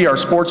you can see, our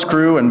sports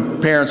crew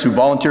and parents who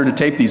volunteered to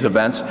tape these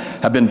events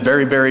have been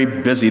very, very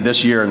busy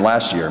this year and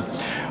last year.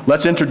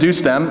 Let's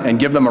introduce them and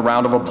give them a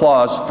round of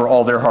applause for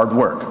all their hard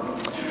work.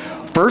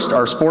 First,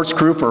 our sports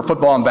crew for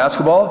football and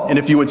basketball, and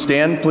if you would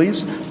stand,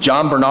 please.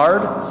 John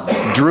Bernard,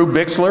 Drew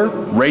Bixler,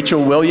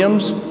 Rachel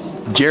Williams,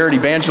 Jared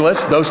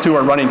Evangelist, those two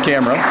are running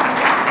camera.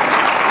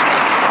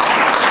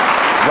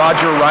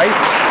 Roger Wright,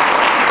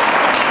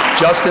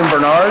 Justin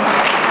Bernard,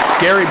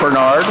 Gary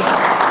Bernard,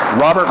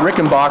 Robert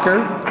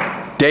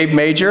Rickenbacher, Dave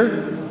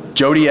Major,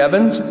 Jody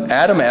Evans,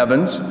 Adam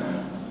Evans,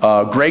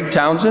 Greg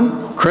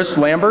Townsend, Chris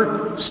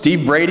Lambert,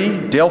 Steve Brady,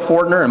 Dale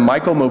Fortner, and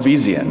Michael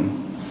Movizian.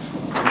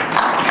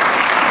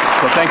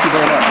 So thank you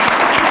very much.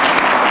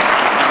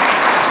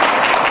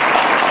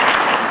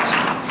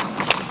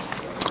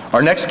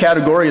 Our next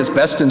category is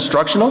Best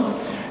Instructional,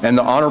 and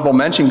the honorable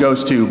mention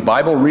goes to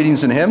Bible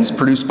Readings and Hymns,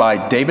 produced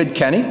by David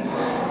Kenny.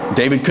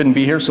 David couldn't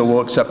be here, so we'll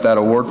accept that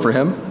award for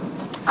him.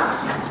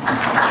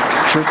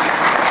 Sure.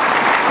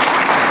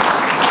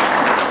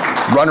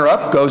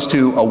 Runner-up goes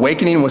to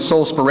Awakening with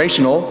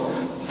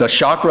Soulspirational, the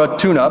Chakra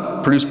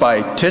Tune-Up, produced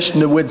by Tish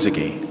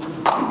Nowitzki.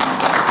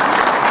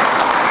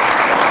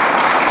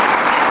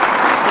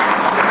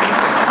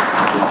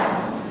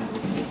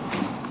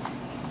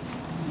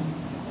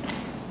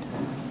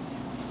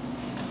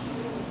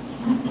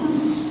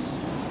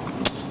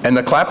 And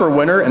the Clapper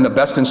winner and the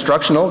Best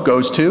Instructional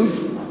goes to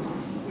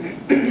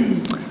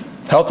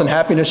Health and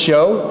Happiness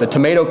Show, the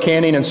Tomato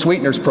Canning and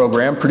Sweeteners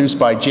Program, produced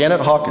by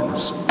Janet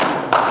Hawkins.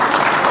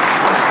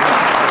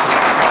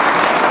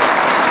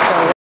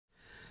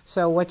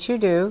 So what you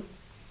do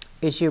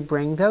is you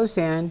bring those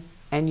in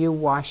and you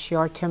wash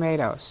your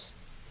tomatoes.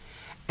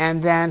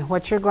 And then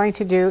what you're going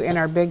to do in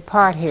our big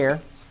pot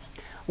here,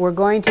 we're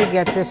going to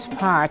get this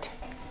pot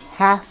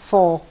half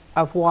full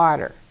of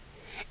water.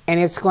 And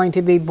it's going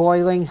to be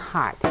boiling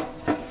hot.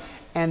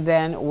 And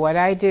then what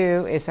I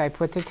do is I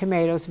put the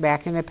tomatoes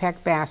back in the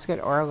peck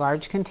basket or a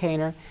large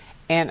container,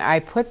 and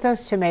I put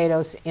those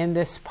tomatoes in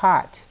this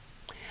pot.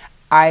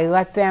 I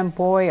let them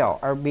boil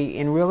or be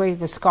in really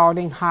the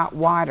scalding hot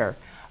water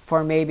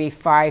for maybe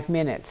 5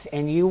 minutes,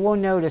 and you will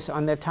notice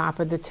on the top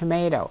of the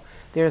tomato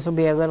there's will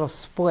be a little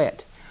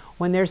split.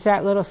 When there's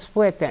that little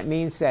split, that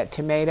means that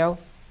tomato,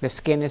 the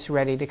skin is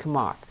ready to come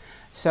off.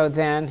 So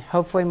then,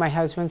 hopefully my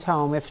husband's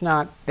home. If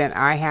not, then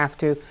I have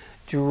to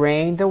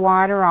drain the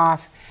water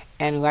off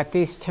and let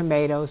these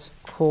tomatoes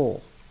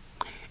cool.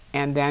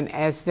 And then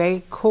as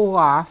they cool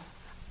off,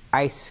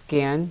 I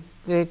skin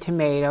the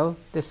tomato,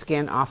 the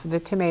skin off of the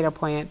tomato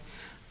plant,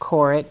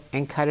 core it,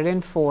 and cut it in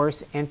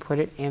fours and put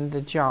it in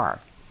the jar.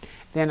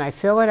 Then I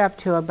fill it up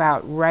to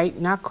about right,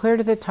 not clear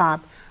to the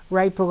top,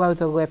 right below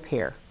the lip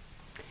here.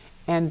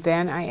 And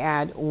then I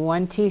add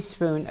 1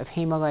 teaspoon of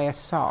Himalaya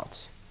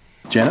salt.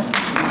 Janet?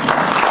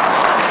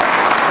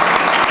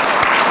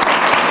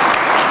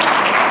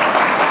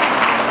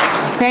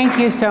 Thank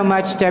you so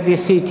much,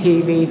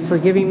 WCTV, for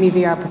giving me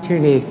the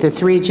opportunity. The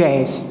 3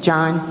 J's,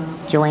 John,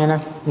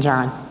 Joanna, and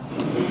John.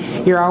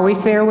 You're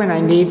always there when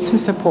I need some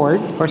support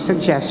or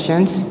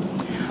suggestions.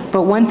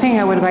 But one thing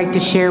I would like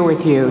to share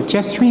with you,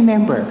 just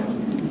remember,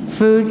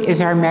 food is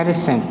our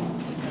medicine.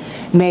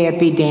 May it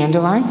be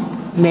dandelion,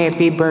 may it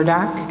be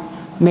burdock,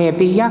 may it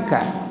be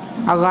yucca.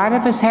 A lot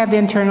of us have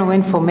internal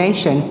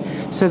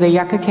inflammation, so the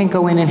yucca can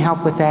go in and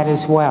help with that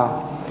as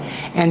well.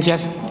 And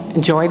just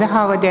enjoy the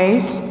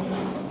holidays.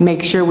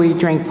 Make sure we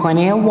drink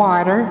plenty of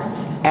water.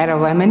 Add a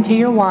lemon to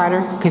your water,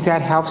 because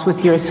that helps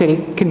with your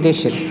acidic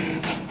condition.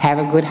 Have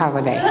a good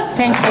holiday.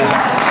 Thank you.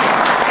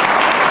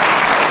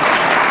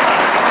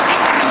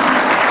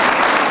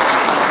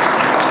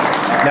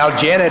 Now,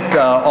 Janet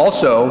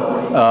also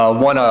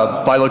won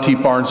a Philo T.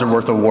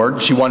 Farnsworth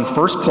Award. She won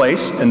first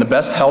place in the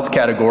Best Health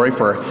category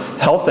for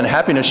Health and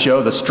Happiness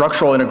Show, The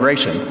Structural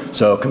Integration.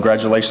 So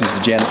congratulations to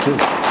Janet, too.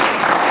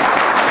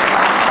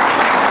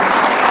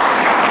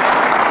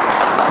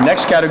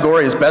 Next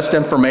category is Best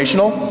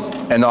Informational,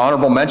 and the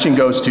honorable mention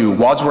goes to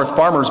Wadsworth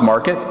Farmers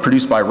Market,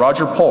 produced by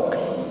Roger Polk.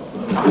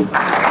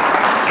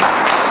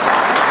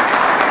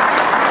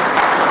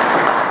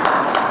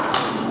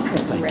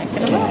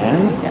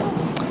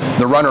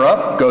 The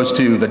runner-up goes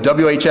to the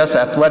WHS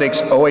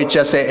Athletics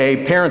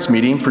OHSAA Parents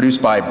Meeting,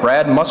 produced by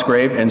Brad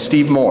Musgrave and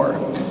Steve Moore.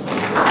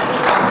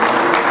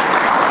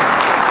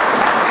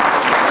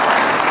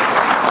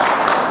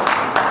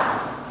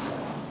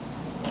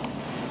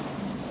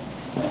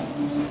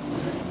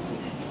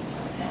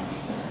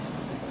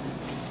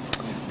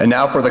 And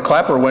now for the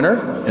Clapper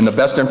winner in the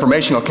Best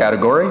Informational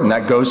category, and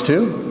that goes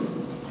to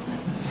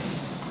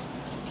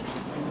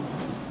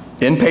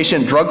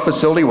Inpatient Drug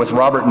Facility with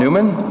Robert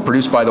Newman,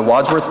 produced by the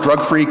Wadsworth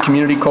Drug-Free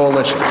Community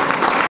Coalition.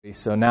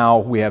 So now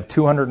we have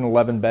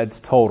 211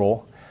 beds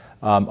total,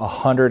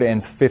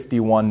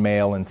 151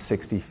 male and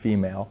 60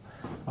 female.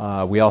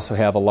 We also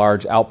have a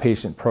large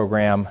outpatient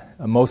program.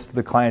 Most of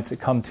the clients that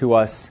come to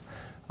us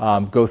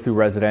go through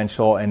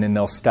residential, and then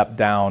they'll step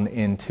down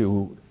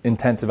into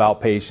intensive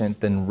outpatient,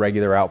 then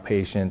regular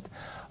outpatient,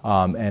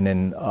 and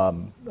then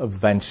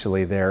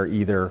eventually they're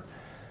either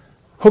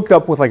hooked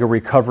up with like a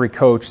recovery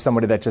coach,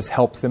 somebody that just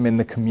helps them in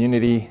the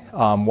community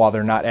while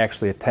they're not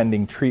actually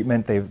attending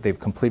treatment. They've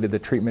completed the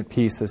treatment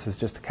piece. This is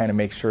just to kind of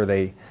make sure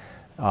they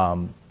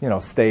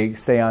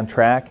stay on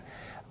track,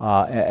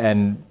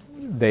 and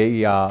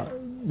they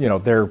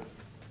they're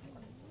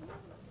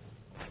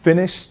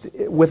finished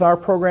with our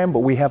program, but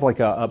we have like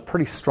a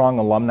pretty strong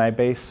alumni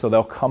base, so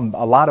they'll come.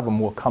 A lot of them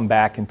will come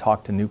back and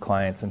talk to new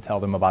clients and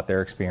tell them about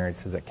their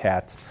experiences at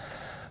CATS,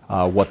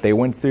 what they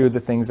went through, the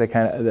things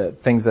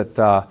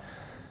that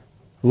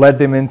led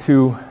them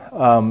into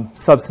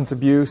substance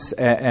abuse,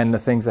 and the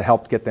things that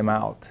helped get them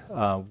out.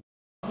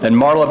 And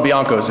Marla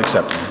Bianco is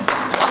accepted.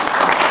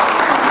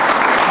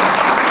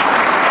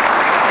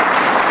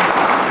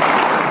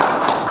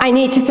 I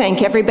need to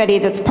thank everybody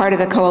that's part of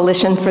the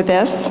coalition for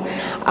this,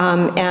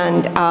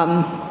 and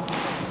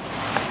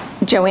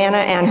Joanna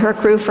and her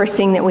crew for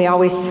seeing that we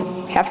always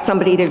have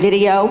somebody to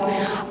video.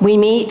 We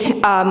meet,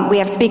 we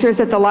have speakers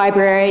at the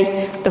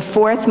library the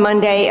fourth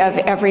Monday of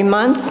every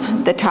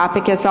month. The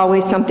topic is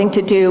always something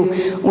to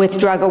do with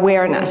drug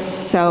awareness.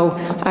 So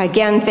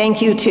again,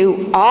 thank you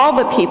to all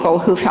the people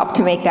who've helped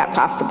to make that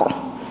possible.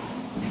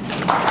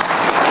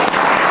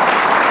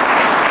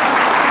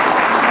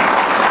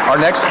 Our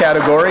next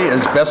category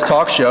is Best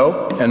Talk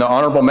Show, and the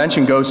honorable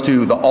mention goes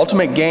to The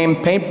Ultimate Game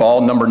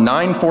Paintball number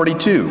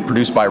 942,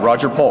 produced by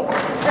Roger Polk. Where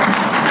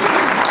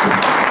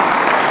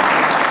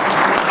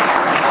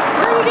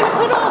are you going to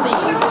put all these?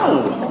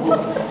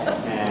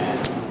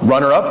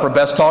 Runner-up for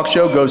Best Talk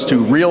Show goes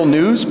to Real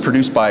News,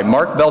 produced by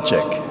Mark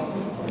Belchick.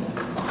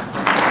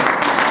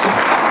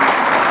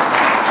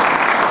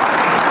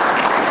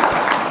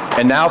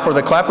 And now for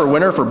the Clapper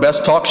winner for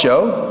Best Talk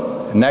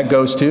Show, and that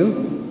goes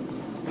to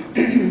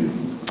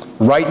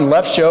Right and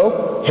Left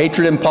Show,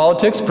 Hatred in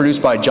Politics,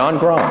 produced by John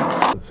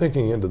Grom.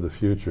 Thinking into the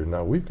future,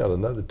 now we've got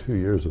another 2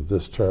 years of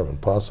this term and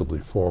possibly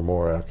 4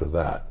 more after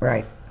that.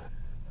 Right.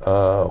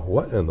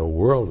 What in the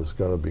world is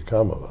going to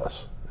become of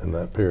us in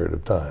that period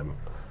of time?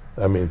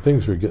 I mean,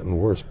 things are getting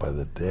worse by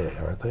the day,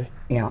 aren't they?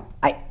 Yeah.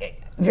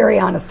 Very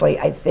honestly,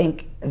 I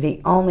think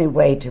the only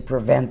way to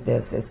prevent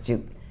this is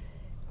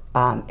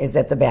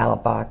at the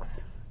ballot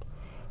box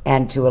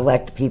and to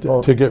elect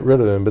people. To get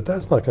rid of them, but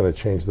that's not going to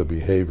change the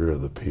behavior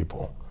of the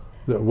people.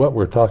 What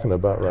we're talking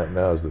about right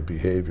now is the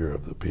behavior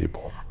of the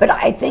people. But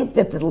I think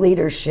that the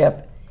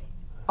leadership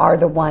are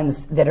the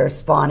ones that are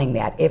spawning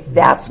that, if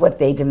that's what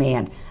they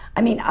demand.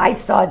 I mean, I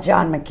saw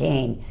John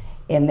McCain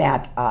in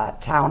that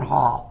town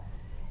hall,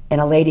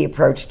 and a lady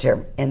approached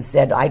him and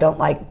said, I don't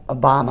like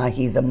Obama,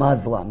 he's a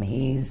Muslim,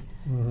 he's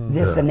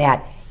this and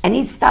that. And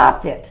he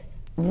stopped it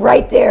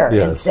right there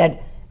and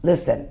said,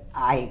 listen,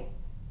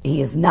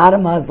 he is not a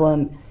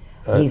Muslim.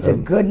 He's a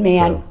good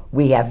man.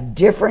 We have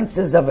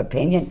differences of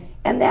opinion,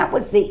 and that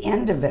was the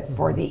end of it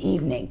for the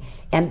evening.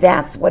 And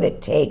that's what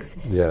it takes,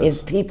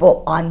 is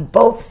people on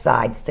both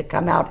sides to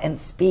come out and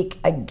speak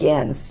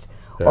against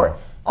or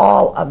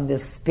all of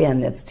this spin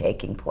that's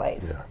taking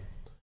place.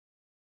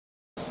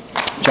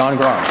 John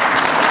Grom.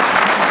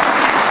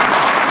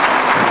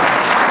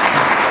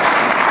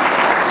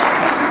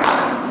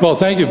 Well,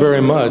 thank you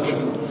very much.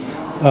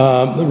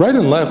 The right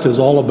and left is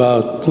all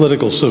about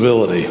political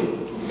civility.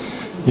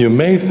 You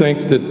may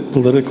think that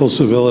political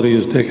civility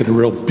has taken a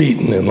real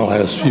beating in the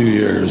last few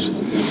years.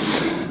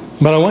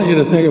 But I want you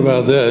to think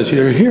about this.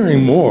 You're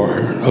hearing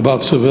more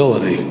about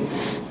civility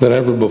than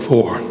ever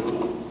before,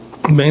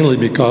 mainly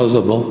because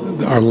of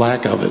our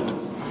lack of it.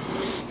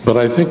 But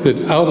I think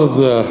that out of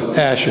the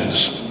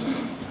ashes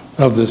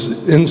of this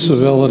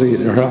incivility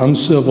or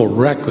uncivil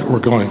wreck that we're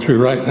going through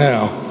right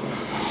now,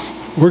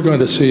 we're going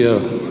to see a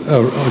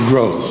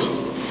growth.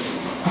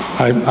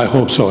 I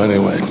hope so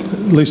anyway.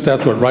 At least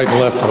that's what right and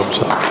left hopes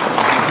so.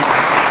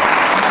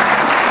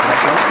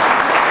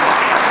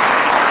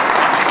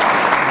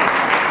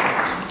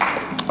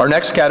 Our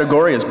next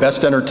category is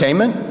Best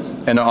Entertainment,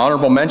 and an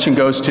honorable mention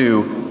goes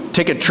to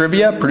Ticket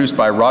Trivia, produced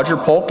by Roger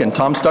Polk and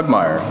Tom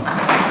Stugmeyer.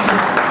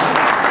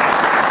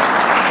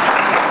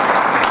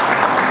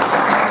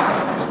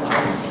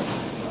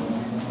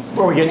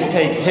 Where we get to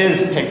take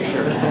his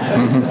picture.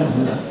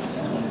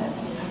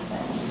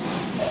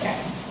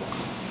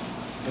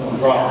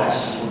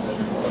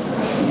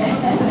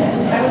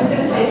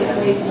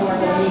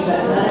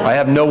 I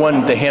have no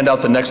one to hand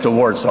out the next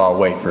award, so I'll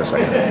wait for a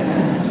second.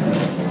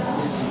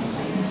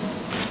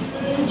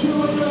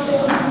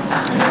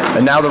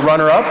 And now the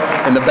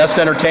runner-up in the Best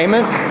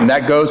Entertainment, and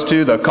that goes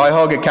to the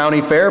Cuyahoga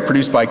County Fair,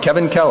 produced by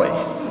Kevin Kelly.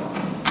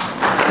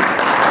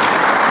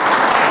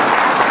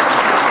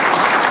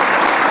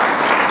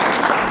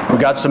 We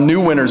got some new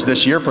winners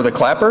this year for the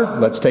Clapper.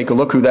 Let's take a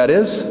look who that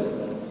is.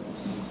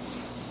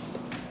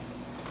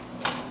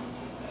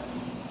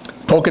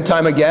 Polka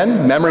Time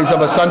Again, Memories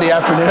of a Sunday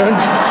Afternoon,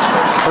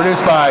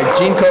 produced by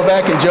Gene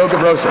Kovac and Joe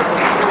Gabrosik.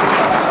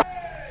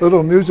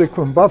 Little music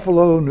from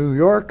Buffalo, New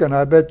York, and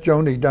I bet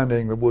Joni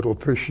Dunning would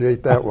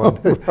appreciate that one.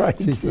 Right,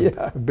 She's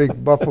a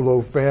big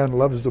Buffalo fan,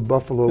 loves the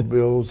Buffalo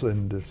Bills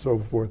and so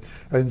forth.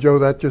 And Joe,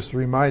 that just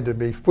reminded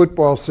me,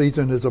 football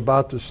season is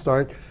about to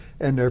start,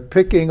 and they're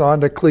picking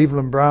on the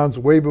Cleveland Browns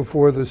way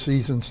before the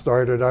season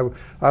started.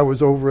 I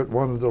was over at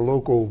one of the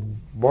local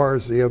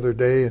bars the other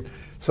day, and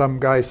some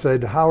guy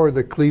said, "How are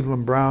the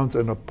Cleveland Browns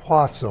and a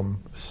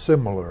possum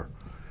similar?"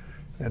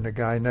 And the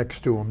guy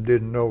next to him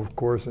didn't know, of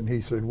course, and he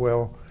said,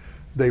 "Well,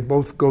 they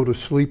both go to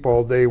sleep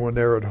all day when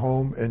they're at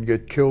home and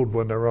get killed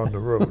when they're on the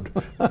road."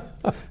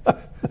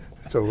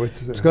 So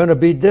it's going to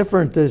be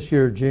different this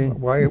year, Gene.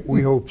 Why,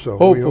 we hope so.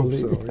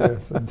 Hopefully. We hope so,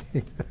 yes,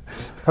 indeed.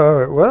 All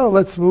right, well,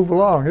 let's move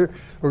along here.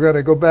 We're going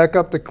to go back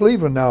up to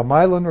Cleveland now.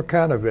 Milan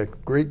Rukanovic,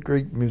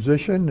 great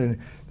musician, and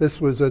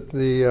this was at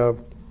the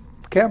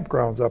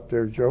campgrounds up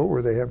there, Joe,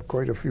 where they have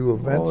quite a few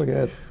events. Oh,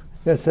 yeah.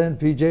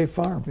 SNPJ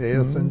Farm.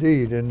 Yes,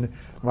 indeed. And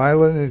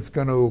Milan is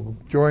going to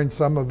join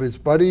some of his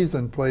buddies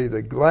and play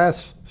the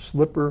Glass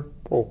Slipper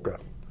Polka.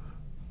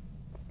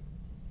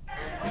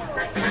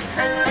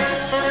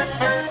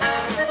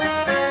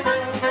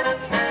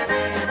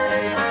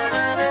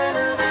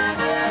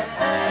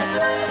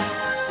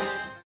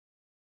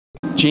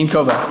 Gene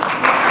Kovac.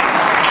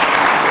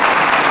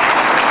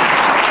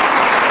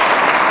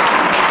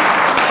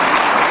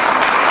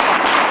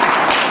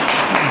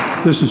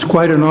 This is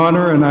quite an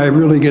honor, and I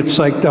really get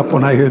psyched up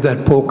when I hear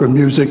that polka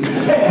music.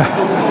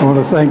 I want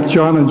to thank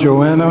John and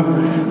Joanna,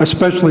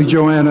 especially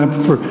Joanna,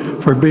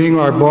 for being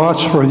our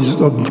boss for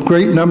a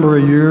great number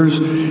of years,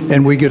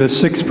 and we get a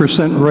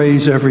 6%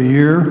 raise every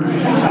year.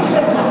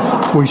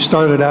 We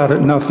started out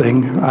at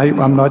nothing.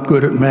 I'm not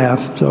good at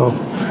math, so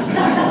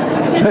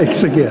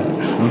thanks again.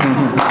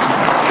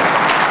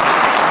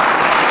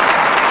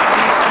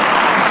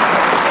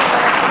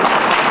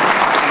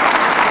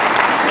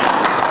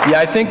 Yeah,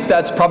 I think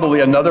that's probably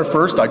another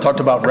first. I talked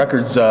about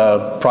records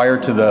prior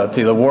to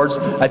the awards.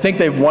 I think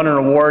they've won an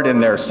award in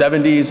their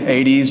 70s,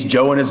 80s,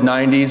 Joe in his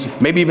 90s,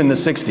 maybe even the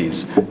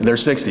 60s, their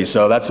 60s,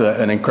 so that's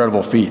an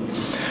incredible feat.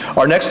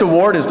 Our next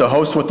award is the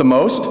Host with the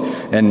Most,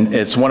 and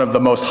it's one of the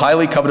most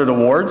highly coveted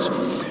awards.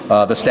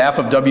 The staff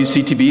of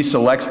WCTV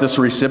selects this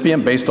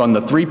recipient based on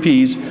the 3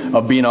 Ps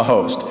of being a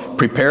host: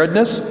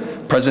 preparedness,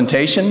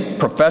 presentation,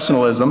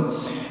 professionalism,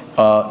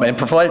 and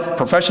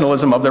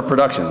professionalism of their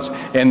productions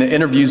and the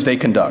interviews they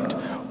conduct.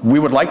 We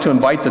would like to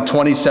invite the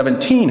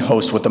 2017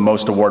 Host with the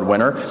Most Award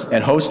winner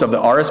and host of the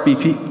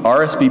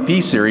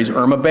RSVP series,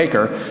 Irma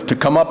Baker, to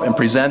come up and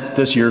present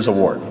this year's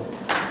award.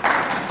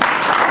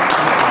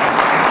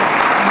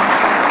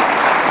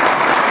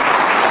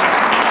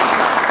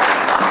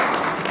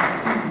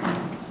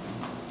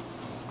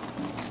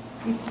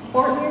 You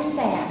sport your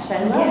sash.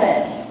 I love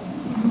it.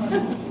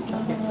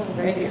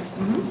 Right here.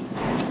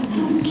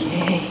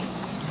 Okay.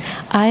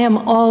 I am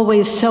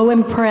always so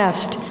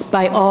impressed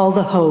by all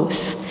the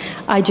hosts.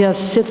 I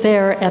just sit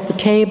there at the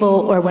table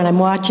or when I'm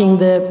watching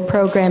the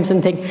programs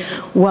and think,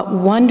 what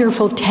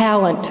wonderful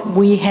talent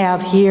we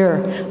have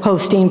here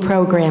hosting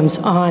programs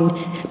on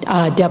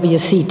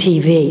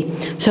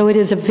WCTV. So it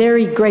is a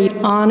very great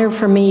honor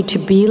for me to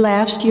be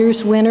last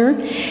year's winner,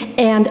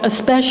 and a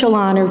special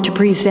honor to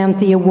present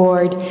the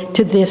award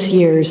to this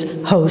year's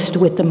host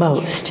with the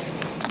most.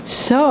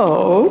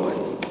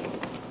 So,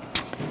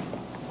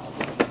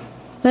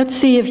 let's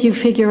see if you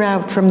figure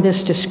out from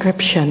this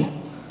description.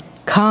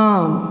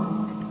 Calm,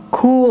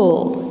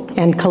 cool,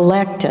 and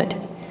collected.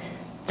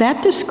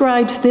 That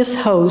describes this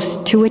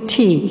host to a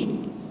T.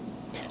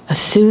 A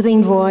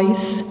soothing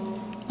voice,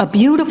 a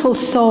beautiful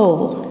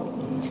soul,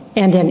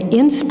 and an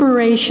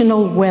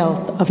inspirational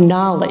wealth of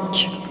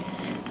knowledge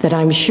that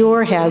I'm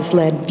sure has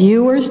led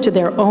viewers to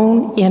their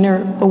own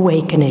inner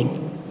awakening.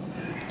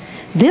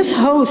 This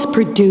host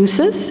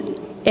produces,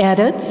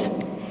 edits,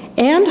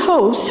 and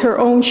hosts her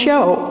own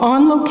show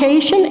on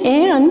location,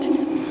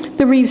 and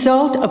the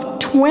result of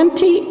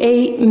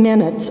 28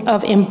 minutes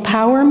of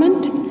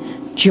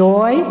empowerment,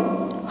 joy,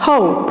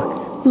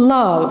 hope,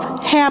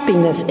 love,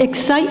 happiness,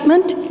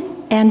 excitement,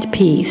 and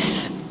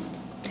peace.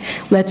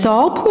 Let's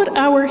all put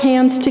our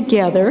hands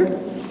together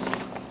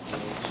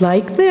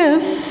like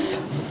this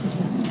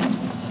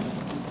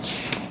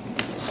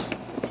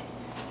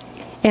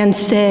and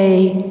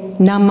say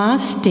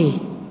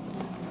namaste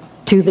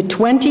to the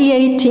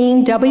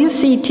 2018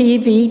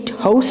 WCTV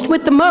host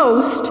with the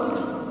most,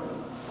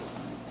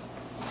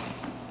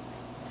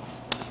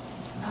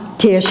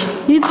 Tish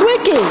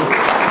Yitzwicki.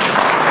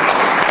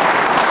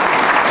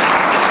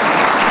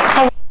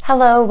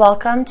 Hello,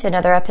 welcome to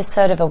another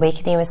episode of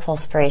Awakening with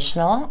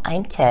Soulspirational.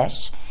 I'm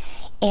Tish,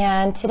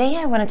 and today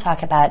I want to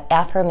talk about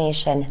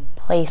affirmation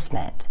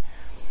placement.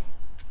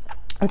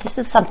 This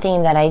is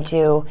something that I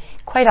do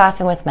quite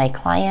often with my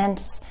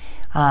clients.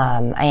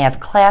 I have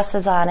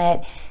classes on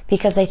it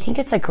because I think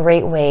it's a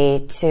great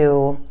way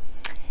to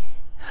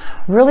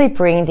really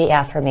bring the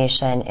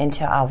affirmation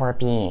into our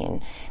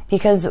being.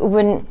 Because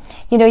when,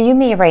 you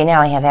may right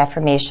now have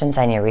affirmations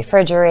on your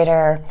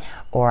refrigerator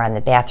or on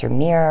the bathroom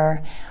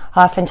mirror.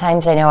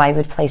 Oftentimes I know I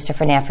would place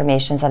different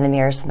affirmations on the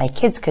mirror so my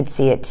kids could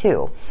see it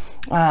too.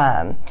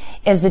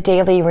 As a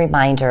daily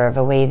reminder of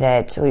a way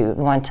that we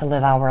want to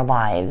live our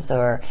lives,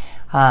 or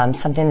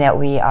something that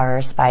we are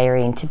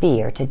aspiring to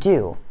be or to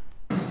do.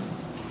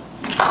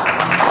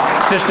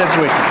 Tish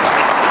Yitzwicki.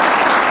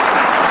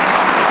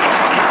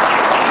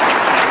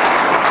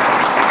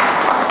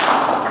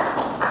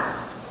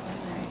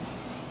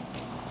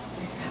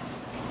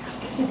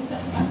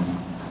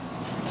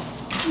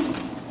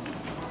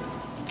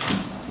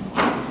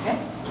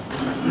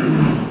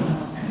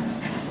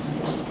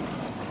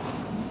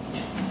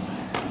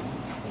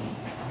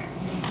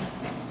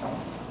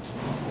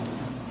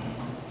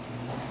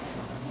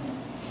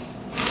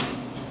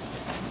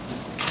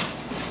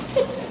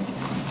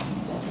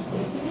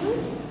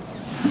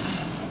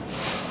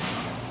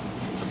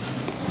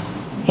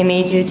 I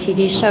may do a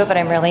TV show, but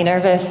I'm really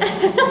nervous.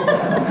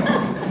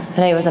 And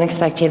I wasn't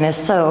expecting this,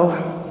 so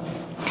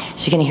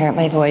as you can hear it,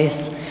 my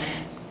voice.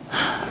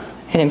 I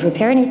didn't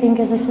prepare anything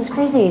because this is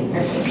crazy.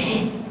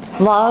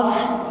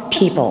 Love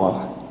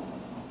people.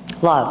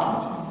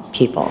 Love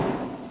people.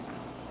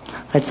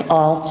 Let's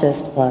all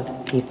just love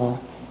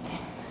people.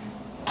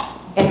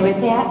 And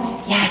with that,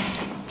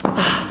 yes.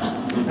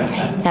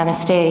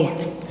 Namaste.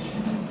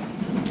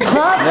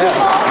 Love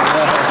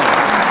people.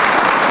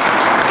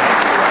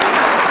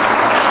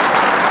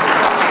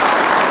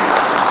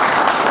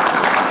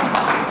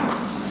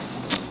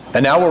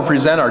 And now we'll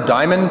present our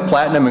Diamond,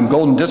 Platinum, and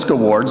Golden Disc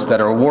Awards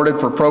that are awarded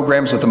for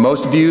programs with the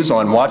most views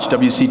on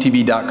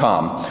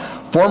WatchWCTV.com,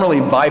 formerly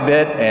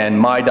Vibit and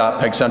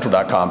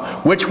my.pegcentral.com,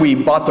 which we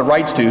bought the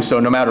rights to, so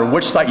no matter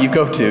which site you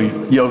go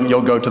to,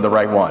 you'll go to the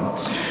right one.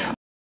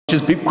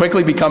 Which is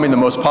quickly becoming the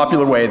most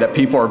popular way that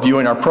people are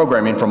viewing our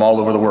programming from all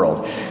over the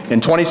world. In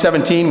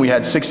 2017, we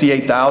had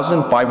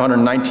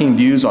 68,519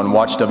 views on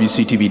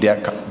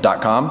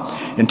WatchWCTV.com.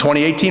 In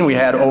 2018, we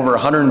had over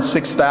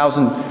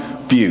 106,000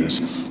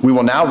 views. We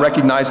will now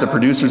recognize the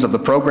producers of the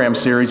program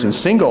series and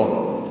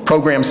single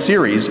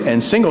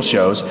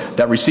shows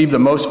that received the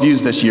most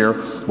views this year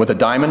with a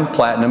Diamond,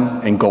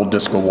 Platinum, and Gold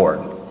Disc Award.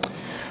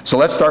 So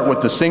let's start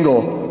with the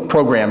Single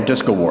Program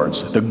Disc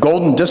Awards. The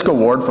Golden Disc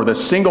Award for the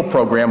single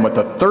program with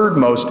the third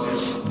most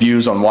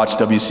views on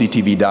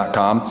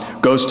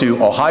WatchWCTV.com goes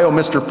to Ohio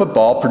Mr.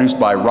 Football, produced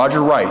by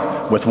Roger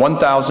Wright, with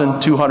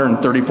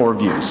 1,234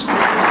 views.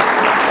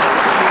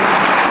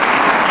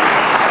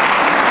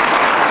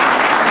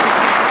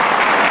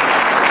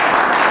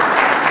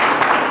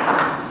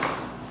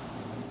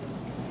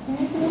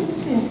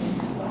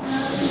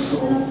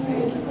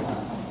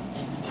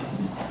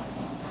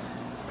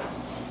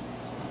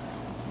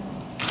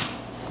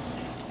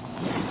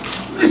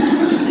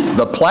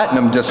 The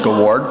Platinum Disc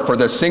Award for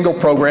the single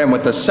program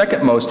with the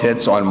second most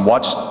hits on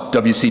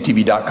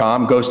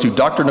WatchWCTV.com goes to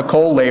Dr.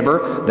 Nicole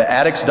Labor, The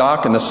Addict's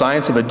Doc and the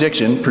Science of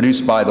Addiction,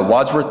 produced by the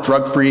Wadsworth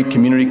Drug-Free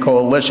Community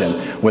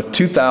Coalition, with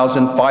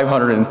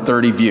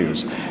 2,530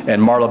 views.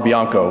 And Marla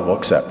Bianco will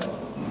accept.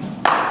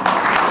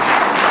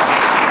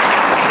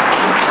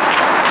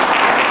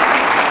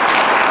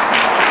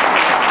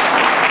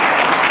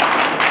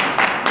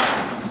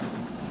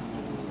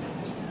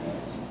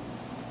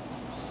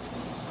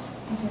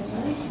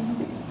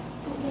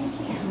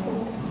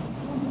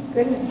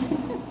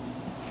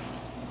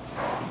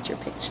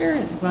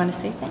 want to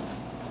say thanks?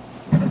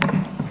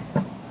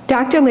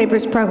 Dr.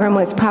 Labor's program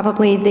was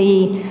probably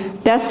the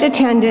best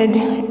attended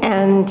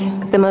and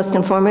the most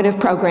informative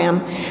program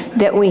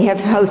that we have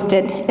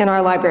hosted in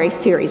our library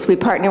series. We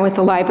partner with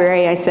the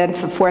library, I said,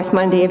 for fourth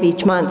Monday of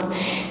each month.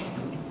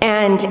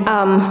 And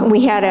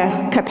we had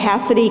a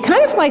capacity,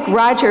 kind of like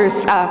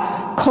Roger's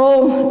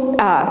Cole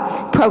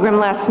program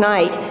last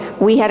night.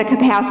 We had a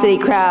capacity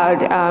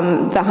crowd.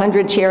 The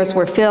 100 chairs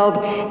were filled,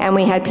 and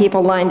we had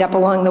people lined up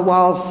along the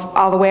walls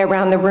all the way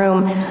around the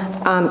room.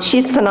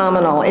 She's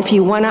phenomenal. If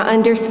you want to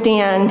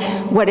understand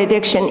what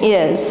addiction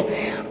is,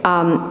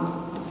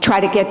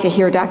 try to get to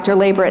hear Dr.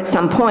 Labor at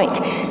some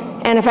point.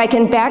 And if I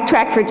can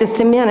backtrack for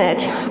just a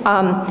minute,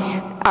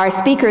 our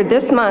speaker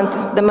this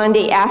month, the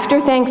Monday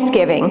after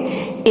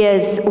Thanksgiving,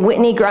 is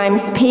Whitney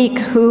Grimes Peak,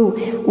 who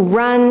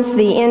runs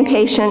the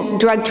inpatient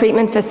drug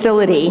treatment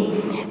facility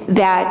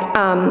that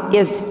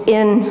is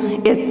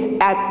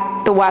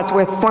at the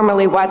Wadsworth,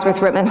 formerly Wadsworth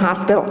Rittman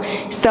Hospital.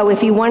 So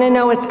if you want to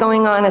know what's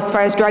going on as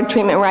far as drug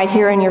treatment right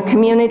here in your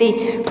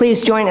community,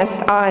 please join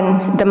us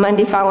on the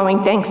Monday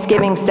following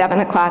Thanksgiving, 7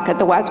 o'clock at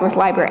the Wadsworth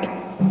Library.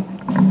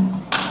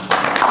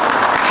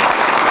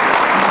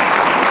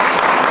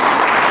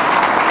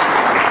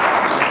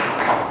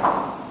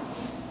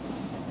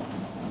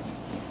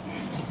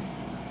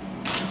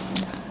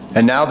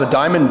 And now the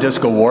Diamond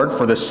Disc Award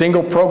for the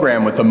single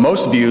program with the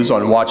most views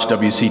on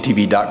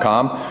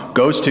WatchWCTV.com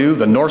goes to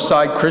the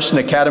Northside Christian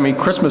Academy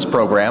Christmas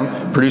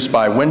program produced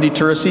by Wendy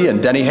Turisi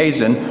and Denny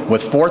Hazen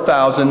with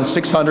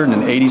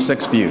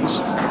 4,686 views.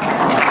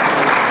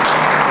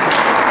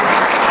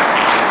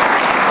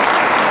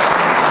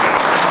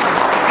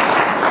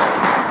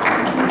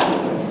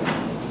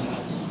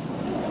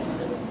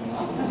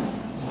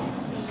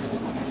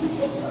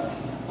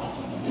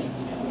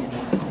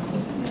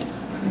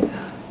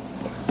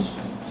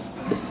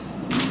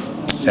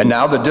 And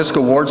now the Disc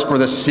Awards for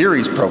the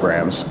series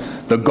programs.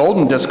 The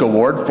Golden Disc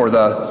Award for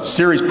the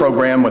series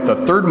program with the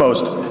third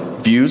most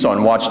views on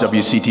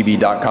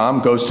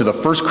WatchWCTV.com goes to the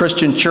First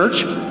Christian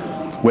Church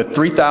with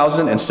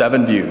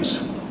 3,007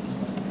 views.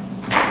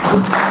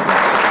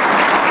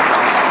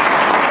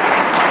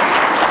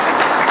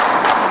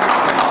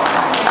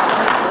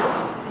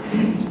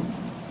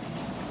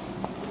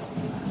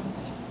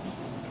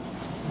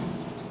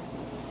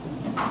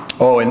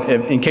 Oh, and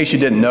in case you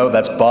didn't know,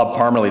 that's Bob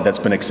Parmalee that's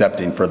been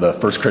accepting for the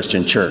First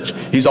Christian Church.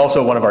 He's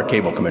also one of our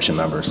Cable Commission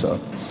members, so,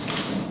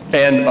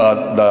 and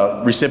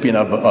the recipient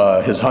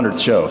of his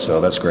 100th show, so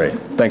that's great.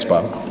 Thanks,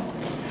 Bob.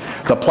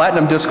 The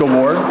Platinum Disc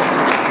Award.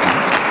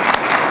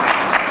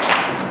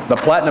 The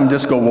Platinum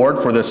Disc Award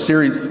for the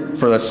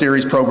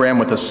series program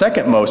with the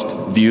second most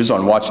views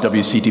on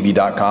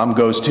WatchWCTV.com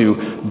goes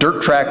to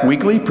Dirt Track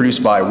Weekly,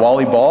 produced by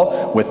Wally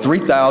Ball, with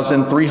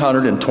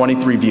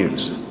 3,323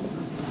 views.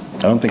 I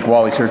don't think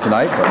Wally's here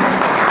tonight, but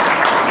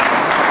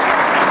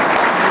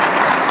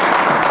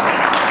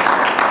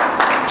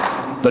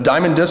the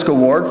Diamond Disc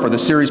Award for the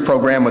series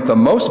program with the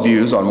most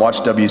views on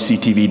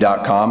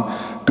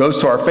WatchWCTV.com goes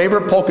to our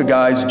favorite polka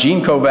guys,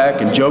 Gene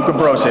Kovac and Joe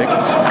Gabrosik.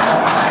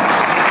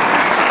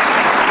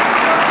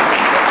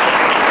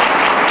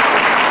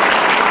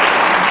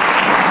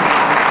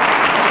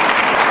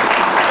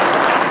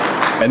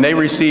 And they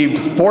received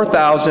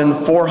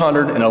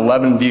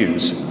 4,411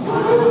 views.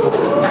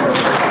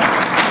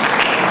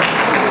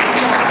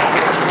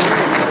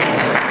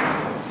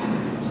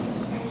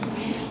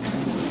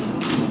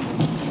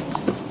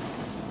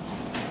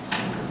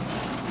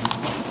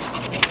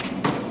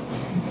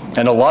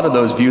 And a lot of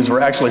those views were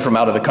actually from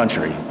out of the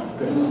country.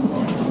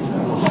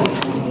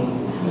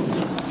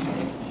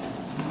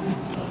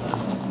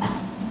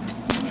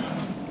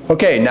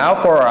 Okay, now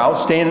for our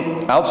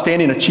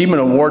Outstanding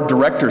Achievement Award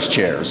Director's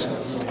Chairs.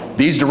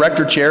 These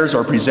director chairs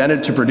are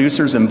presented to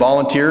producers and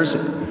volunteers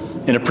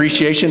in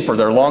appreciation for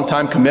their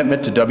longtime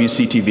commitment to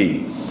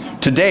WCTV.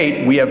 To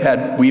date,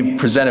 we've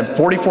presented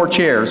 44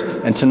 chairs,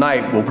 and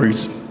tonight we'll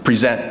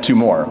present 2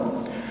 more.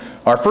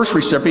 Our first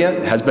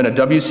recipient has been a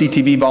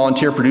WCTV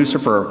volunteer producer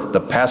for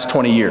the past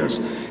 20 years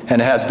and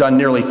has done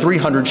nearly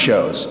 300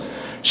 shows.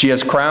 She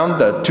was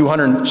crowned the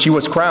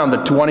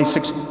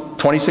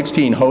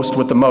 2016 Host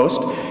with the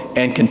Most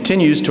and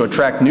continues to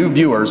attract new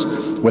viewers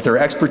with her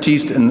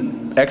expertise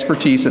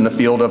in the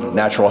field of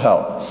natural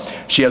health.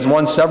 She has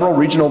won several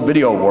regional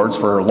video awards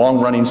for her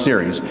long-running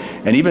series,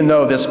 and even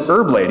though this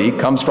herb lady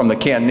comes from the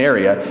Canton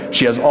area,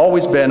 she has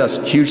always been a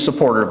huge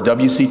supporter of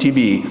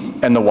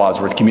WCTV and the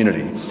Wadsworth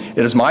community.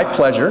 It is my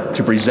pleasure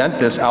to present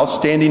this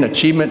Outstanding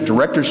Achievement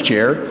Director's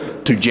Chair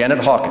to Janet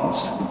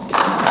Hawkins.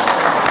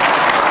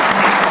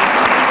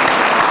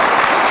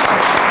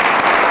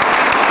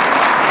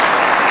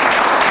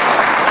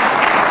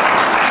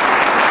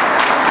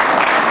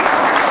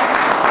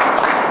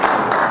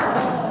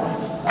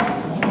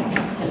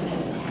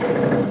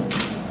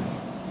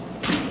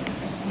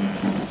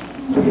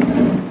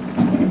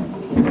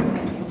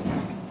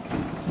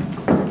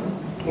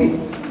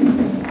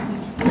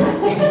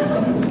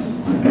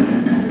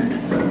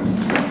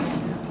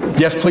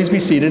 Yes, please be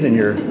seated in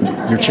your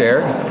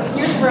chair.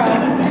 Here's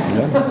Brian.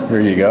 Yeah,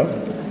 here you go.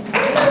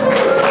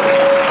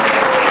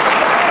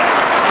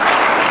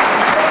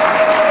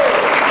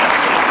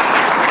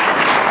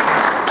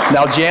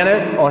 Now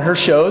Janet, on her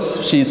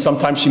shows,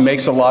 sometimes she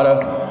makes a lot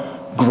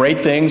of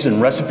great things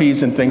and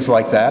recipes and things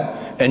like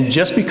that. And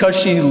just because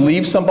she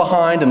leaves some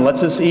behind and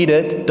lets us eat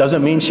it,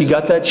 doesn't mean she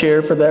got that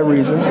chair for that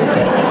reason.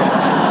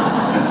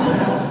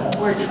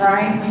 We're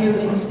trying to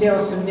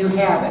instill some new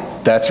habits.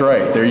 That's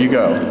right, there you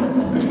go.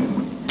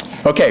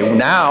 Okay,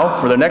 now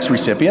for the next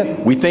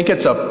recipient. We think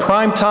it's a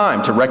prime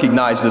time to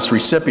recognize this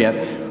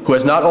recipient who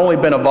has not only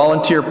been a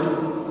volunteer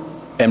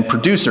and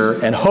producer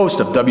and host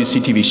of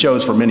WCTV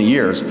shows for many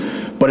years,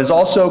 but is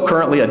also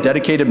currently a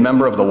dedicated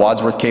member of the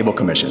Wadsworth Cable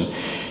Commission.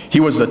 He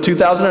was the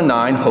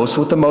 2009 Host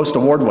with the Most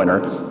award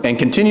winner and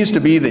continues to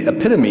be the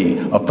epitome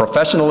of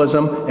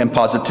professionalism and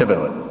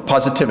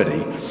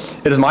positivity.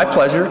 It is my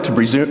pleasure to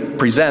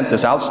present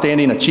this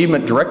Outstanding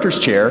Achievement Director's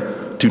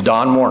Chair to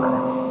Don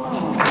Warner.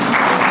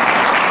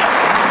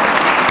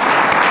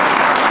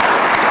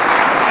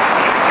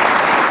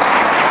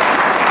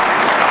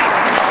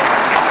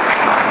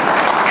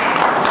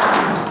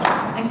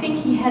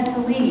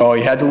 Oh,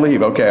 he had to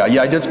leave. Okay.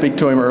 Yeah, I did speak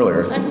to him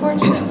earlier.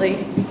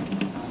 Unfortunately.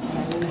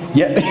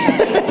 Yeah.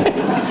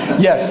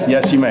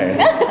 yes, you may.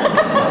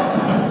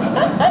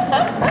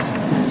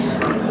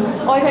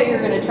 Oh, I thought you were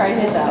going to try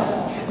his out.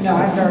 No,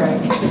 that's all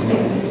right.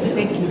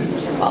 Thank you.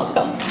 You're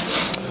welcome.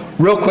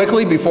 Real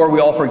quickly, before we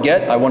all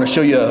forget, I want to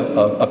show you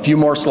a few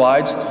more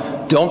slides.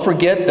 Don't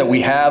forget that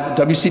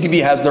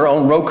WCTV has their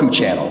own Roku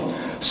channel.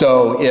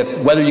 So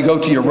whether you go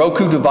to your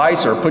Roku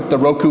device or put the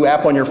Roku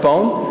app on your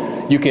phone,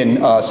 you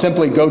can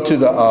simply go to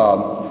the,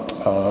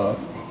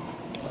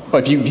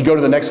 if you go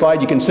to the next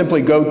slide, you can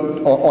simply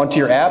go onto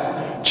your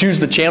app, choose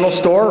the channel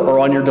store or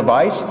on your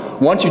device.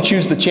 Once you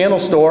choose the channel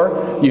store,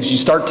 if you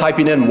start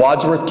typing in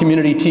Wadsworth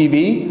Community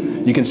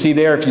TV, you can see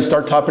there if you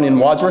start typing in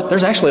Wadsworth,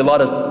 there's actually a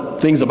lot of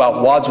things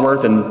about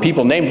Wadsworth and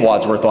people named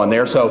Wadsworth on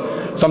there, so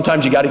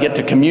sometimes you got to get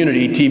to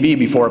Community TV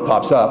before it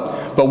pops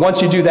up. But once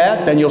you do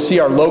that, then you'll see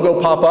our logo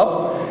pop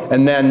up,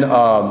 and then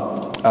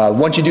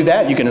once you do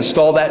that, you can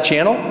install that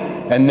channel.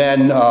 And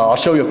then I'll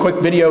show you a quick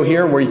video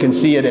here where you can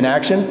see it in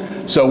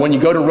action. So when you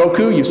go to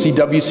Roku, you see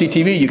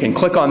WCTV, you can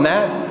click on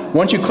that.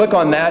 Once you click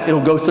on that,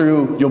 you'll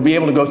be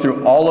able to go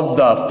through all of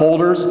the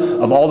folders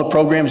of all the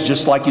programs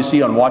just like you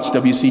see on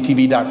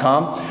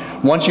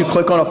watchwctv.com. Once you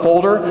click on a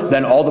folder,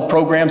 then all the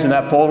programs in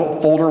that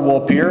folder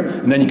will appear,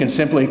 and then you can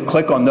simply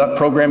click on that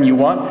program you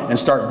want and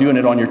start viewing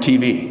it on your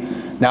TV.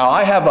 Now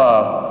I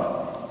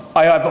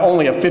have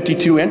only a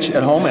 52-inch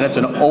at home, and it's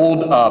an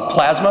old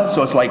plasma,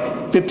 so it's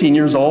like 15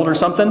 years old or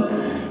something.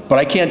 But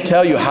I can't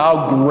tell you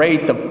how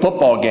great the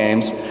football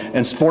games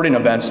and sporting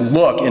events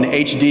look in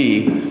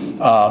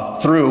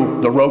HD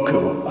through the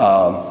Roku,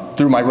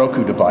 through my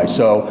Roku device.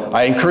 So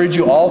I encourage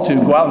you all to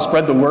go out and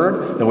spread the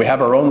word that we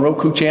have our own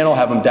Roku channel,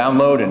 have them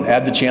download and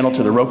add the channel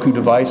to the Roku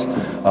device.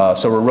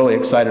 So we're really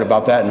excited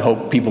about that and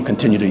hope people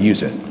continue to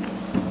use it.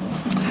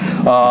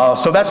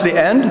 So that's the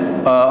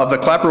end of the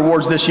Clapper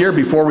Awards this year.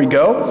 Before we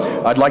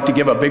go, I'd like to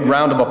give a big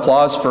round of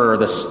applause for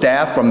the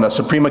staff from the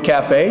Suprema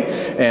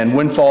Cafe and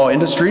Windfall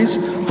Industries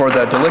for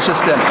the delicious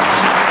dinner.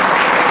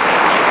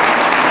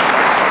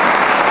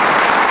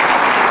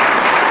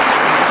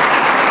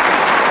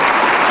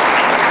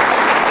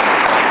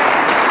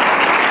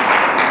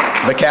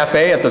 The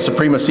cafe at the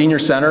Suprema Senior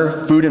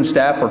Center, food and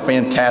staff are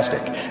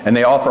fantastic, and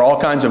they offer all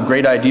kinds of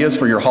great ideas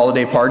for your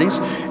holiday parties.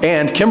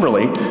 And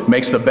Kimberly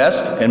makes the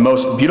best and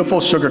most beautiful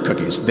sugar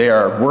cookies. They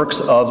are works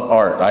of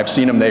art. I've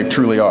seen them, they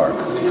truly are.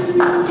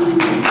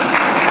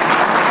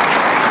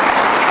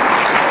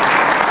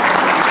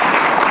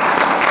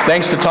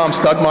 Thanks to Tom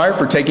Stugmeyer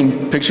for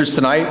taking pictures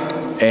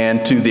tonight,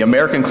 and to the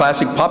American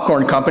Classic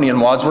Popcorn Company in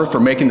Wadsworth for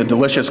making the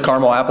delicious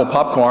caramel apple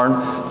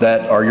popcorn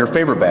that are your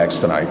favorite bags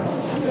tonight.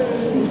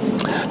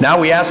 Now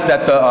we ask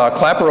that the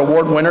Clapper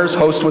Award winners,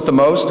 Host with the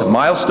Most,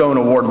 Milestone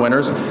Award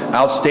winners,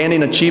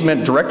 Outstanding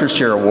Achievement Director's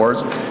Chair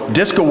Awards,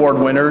 Disc Award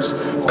winners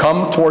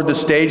come toward the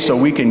stage so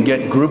we can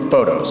get group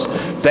photos.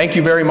 Thank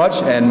you very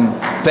much, and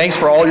thanks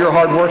for all your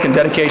hard work and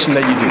dedication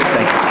that you do.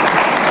 Thank you.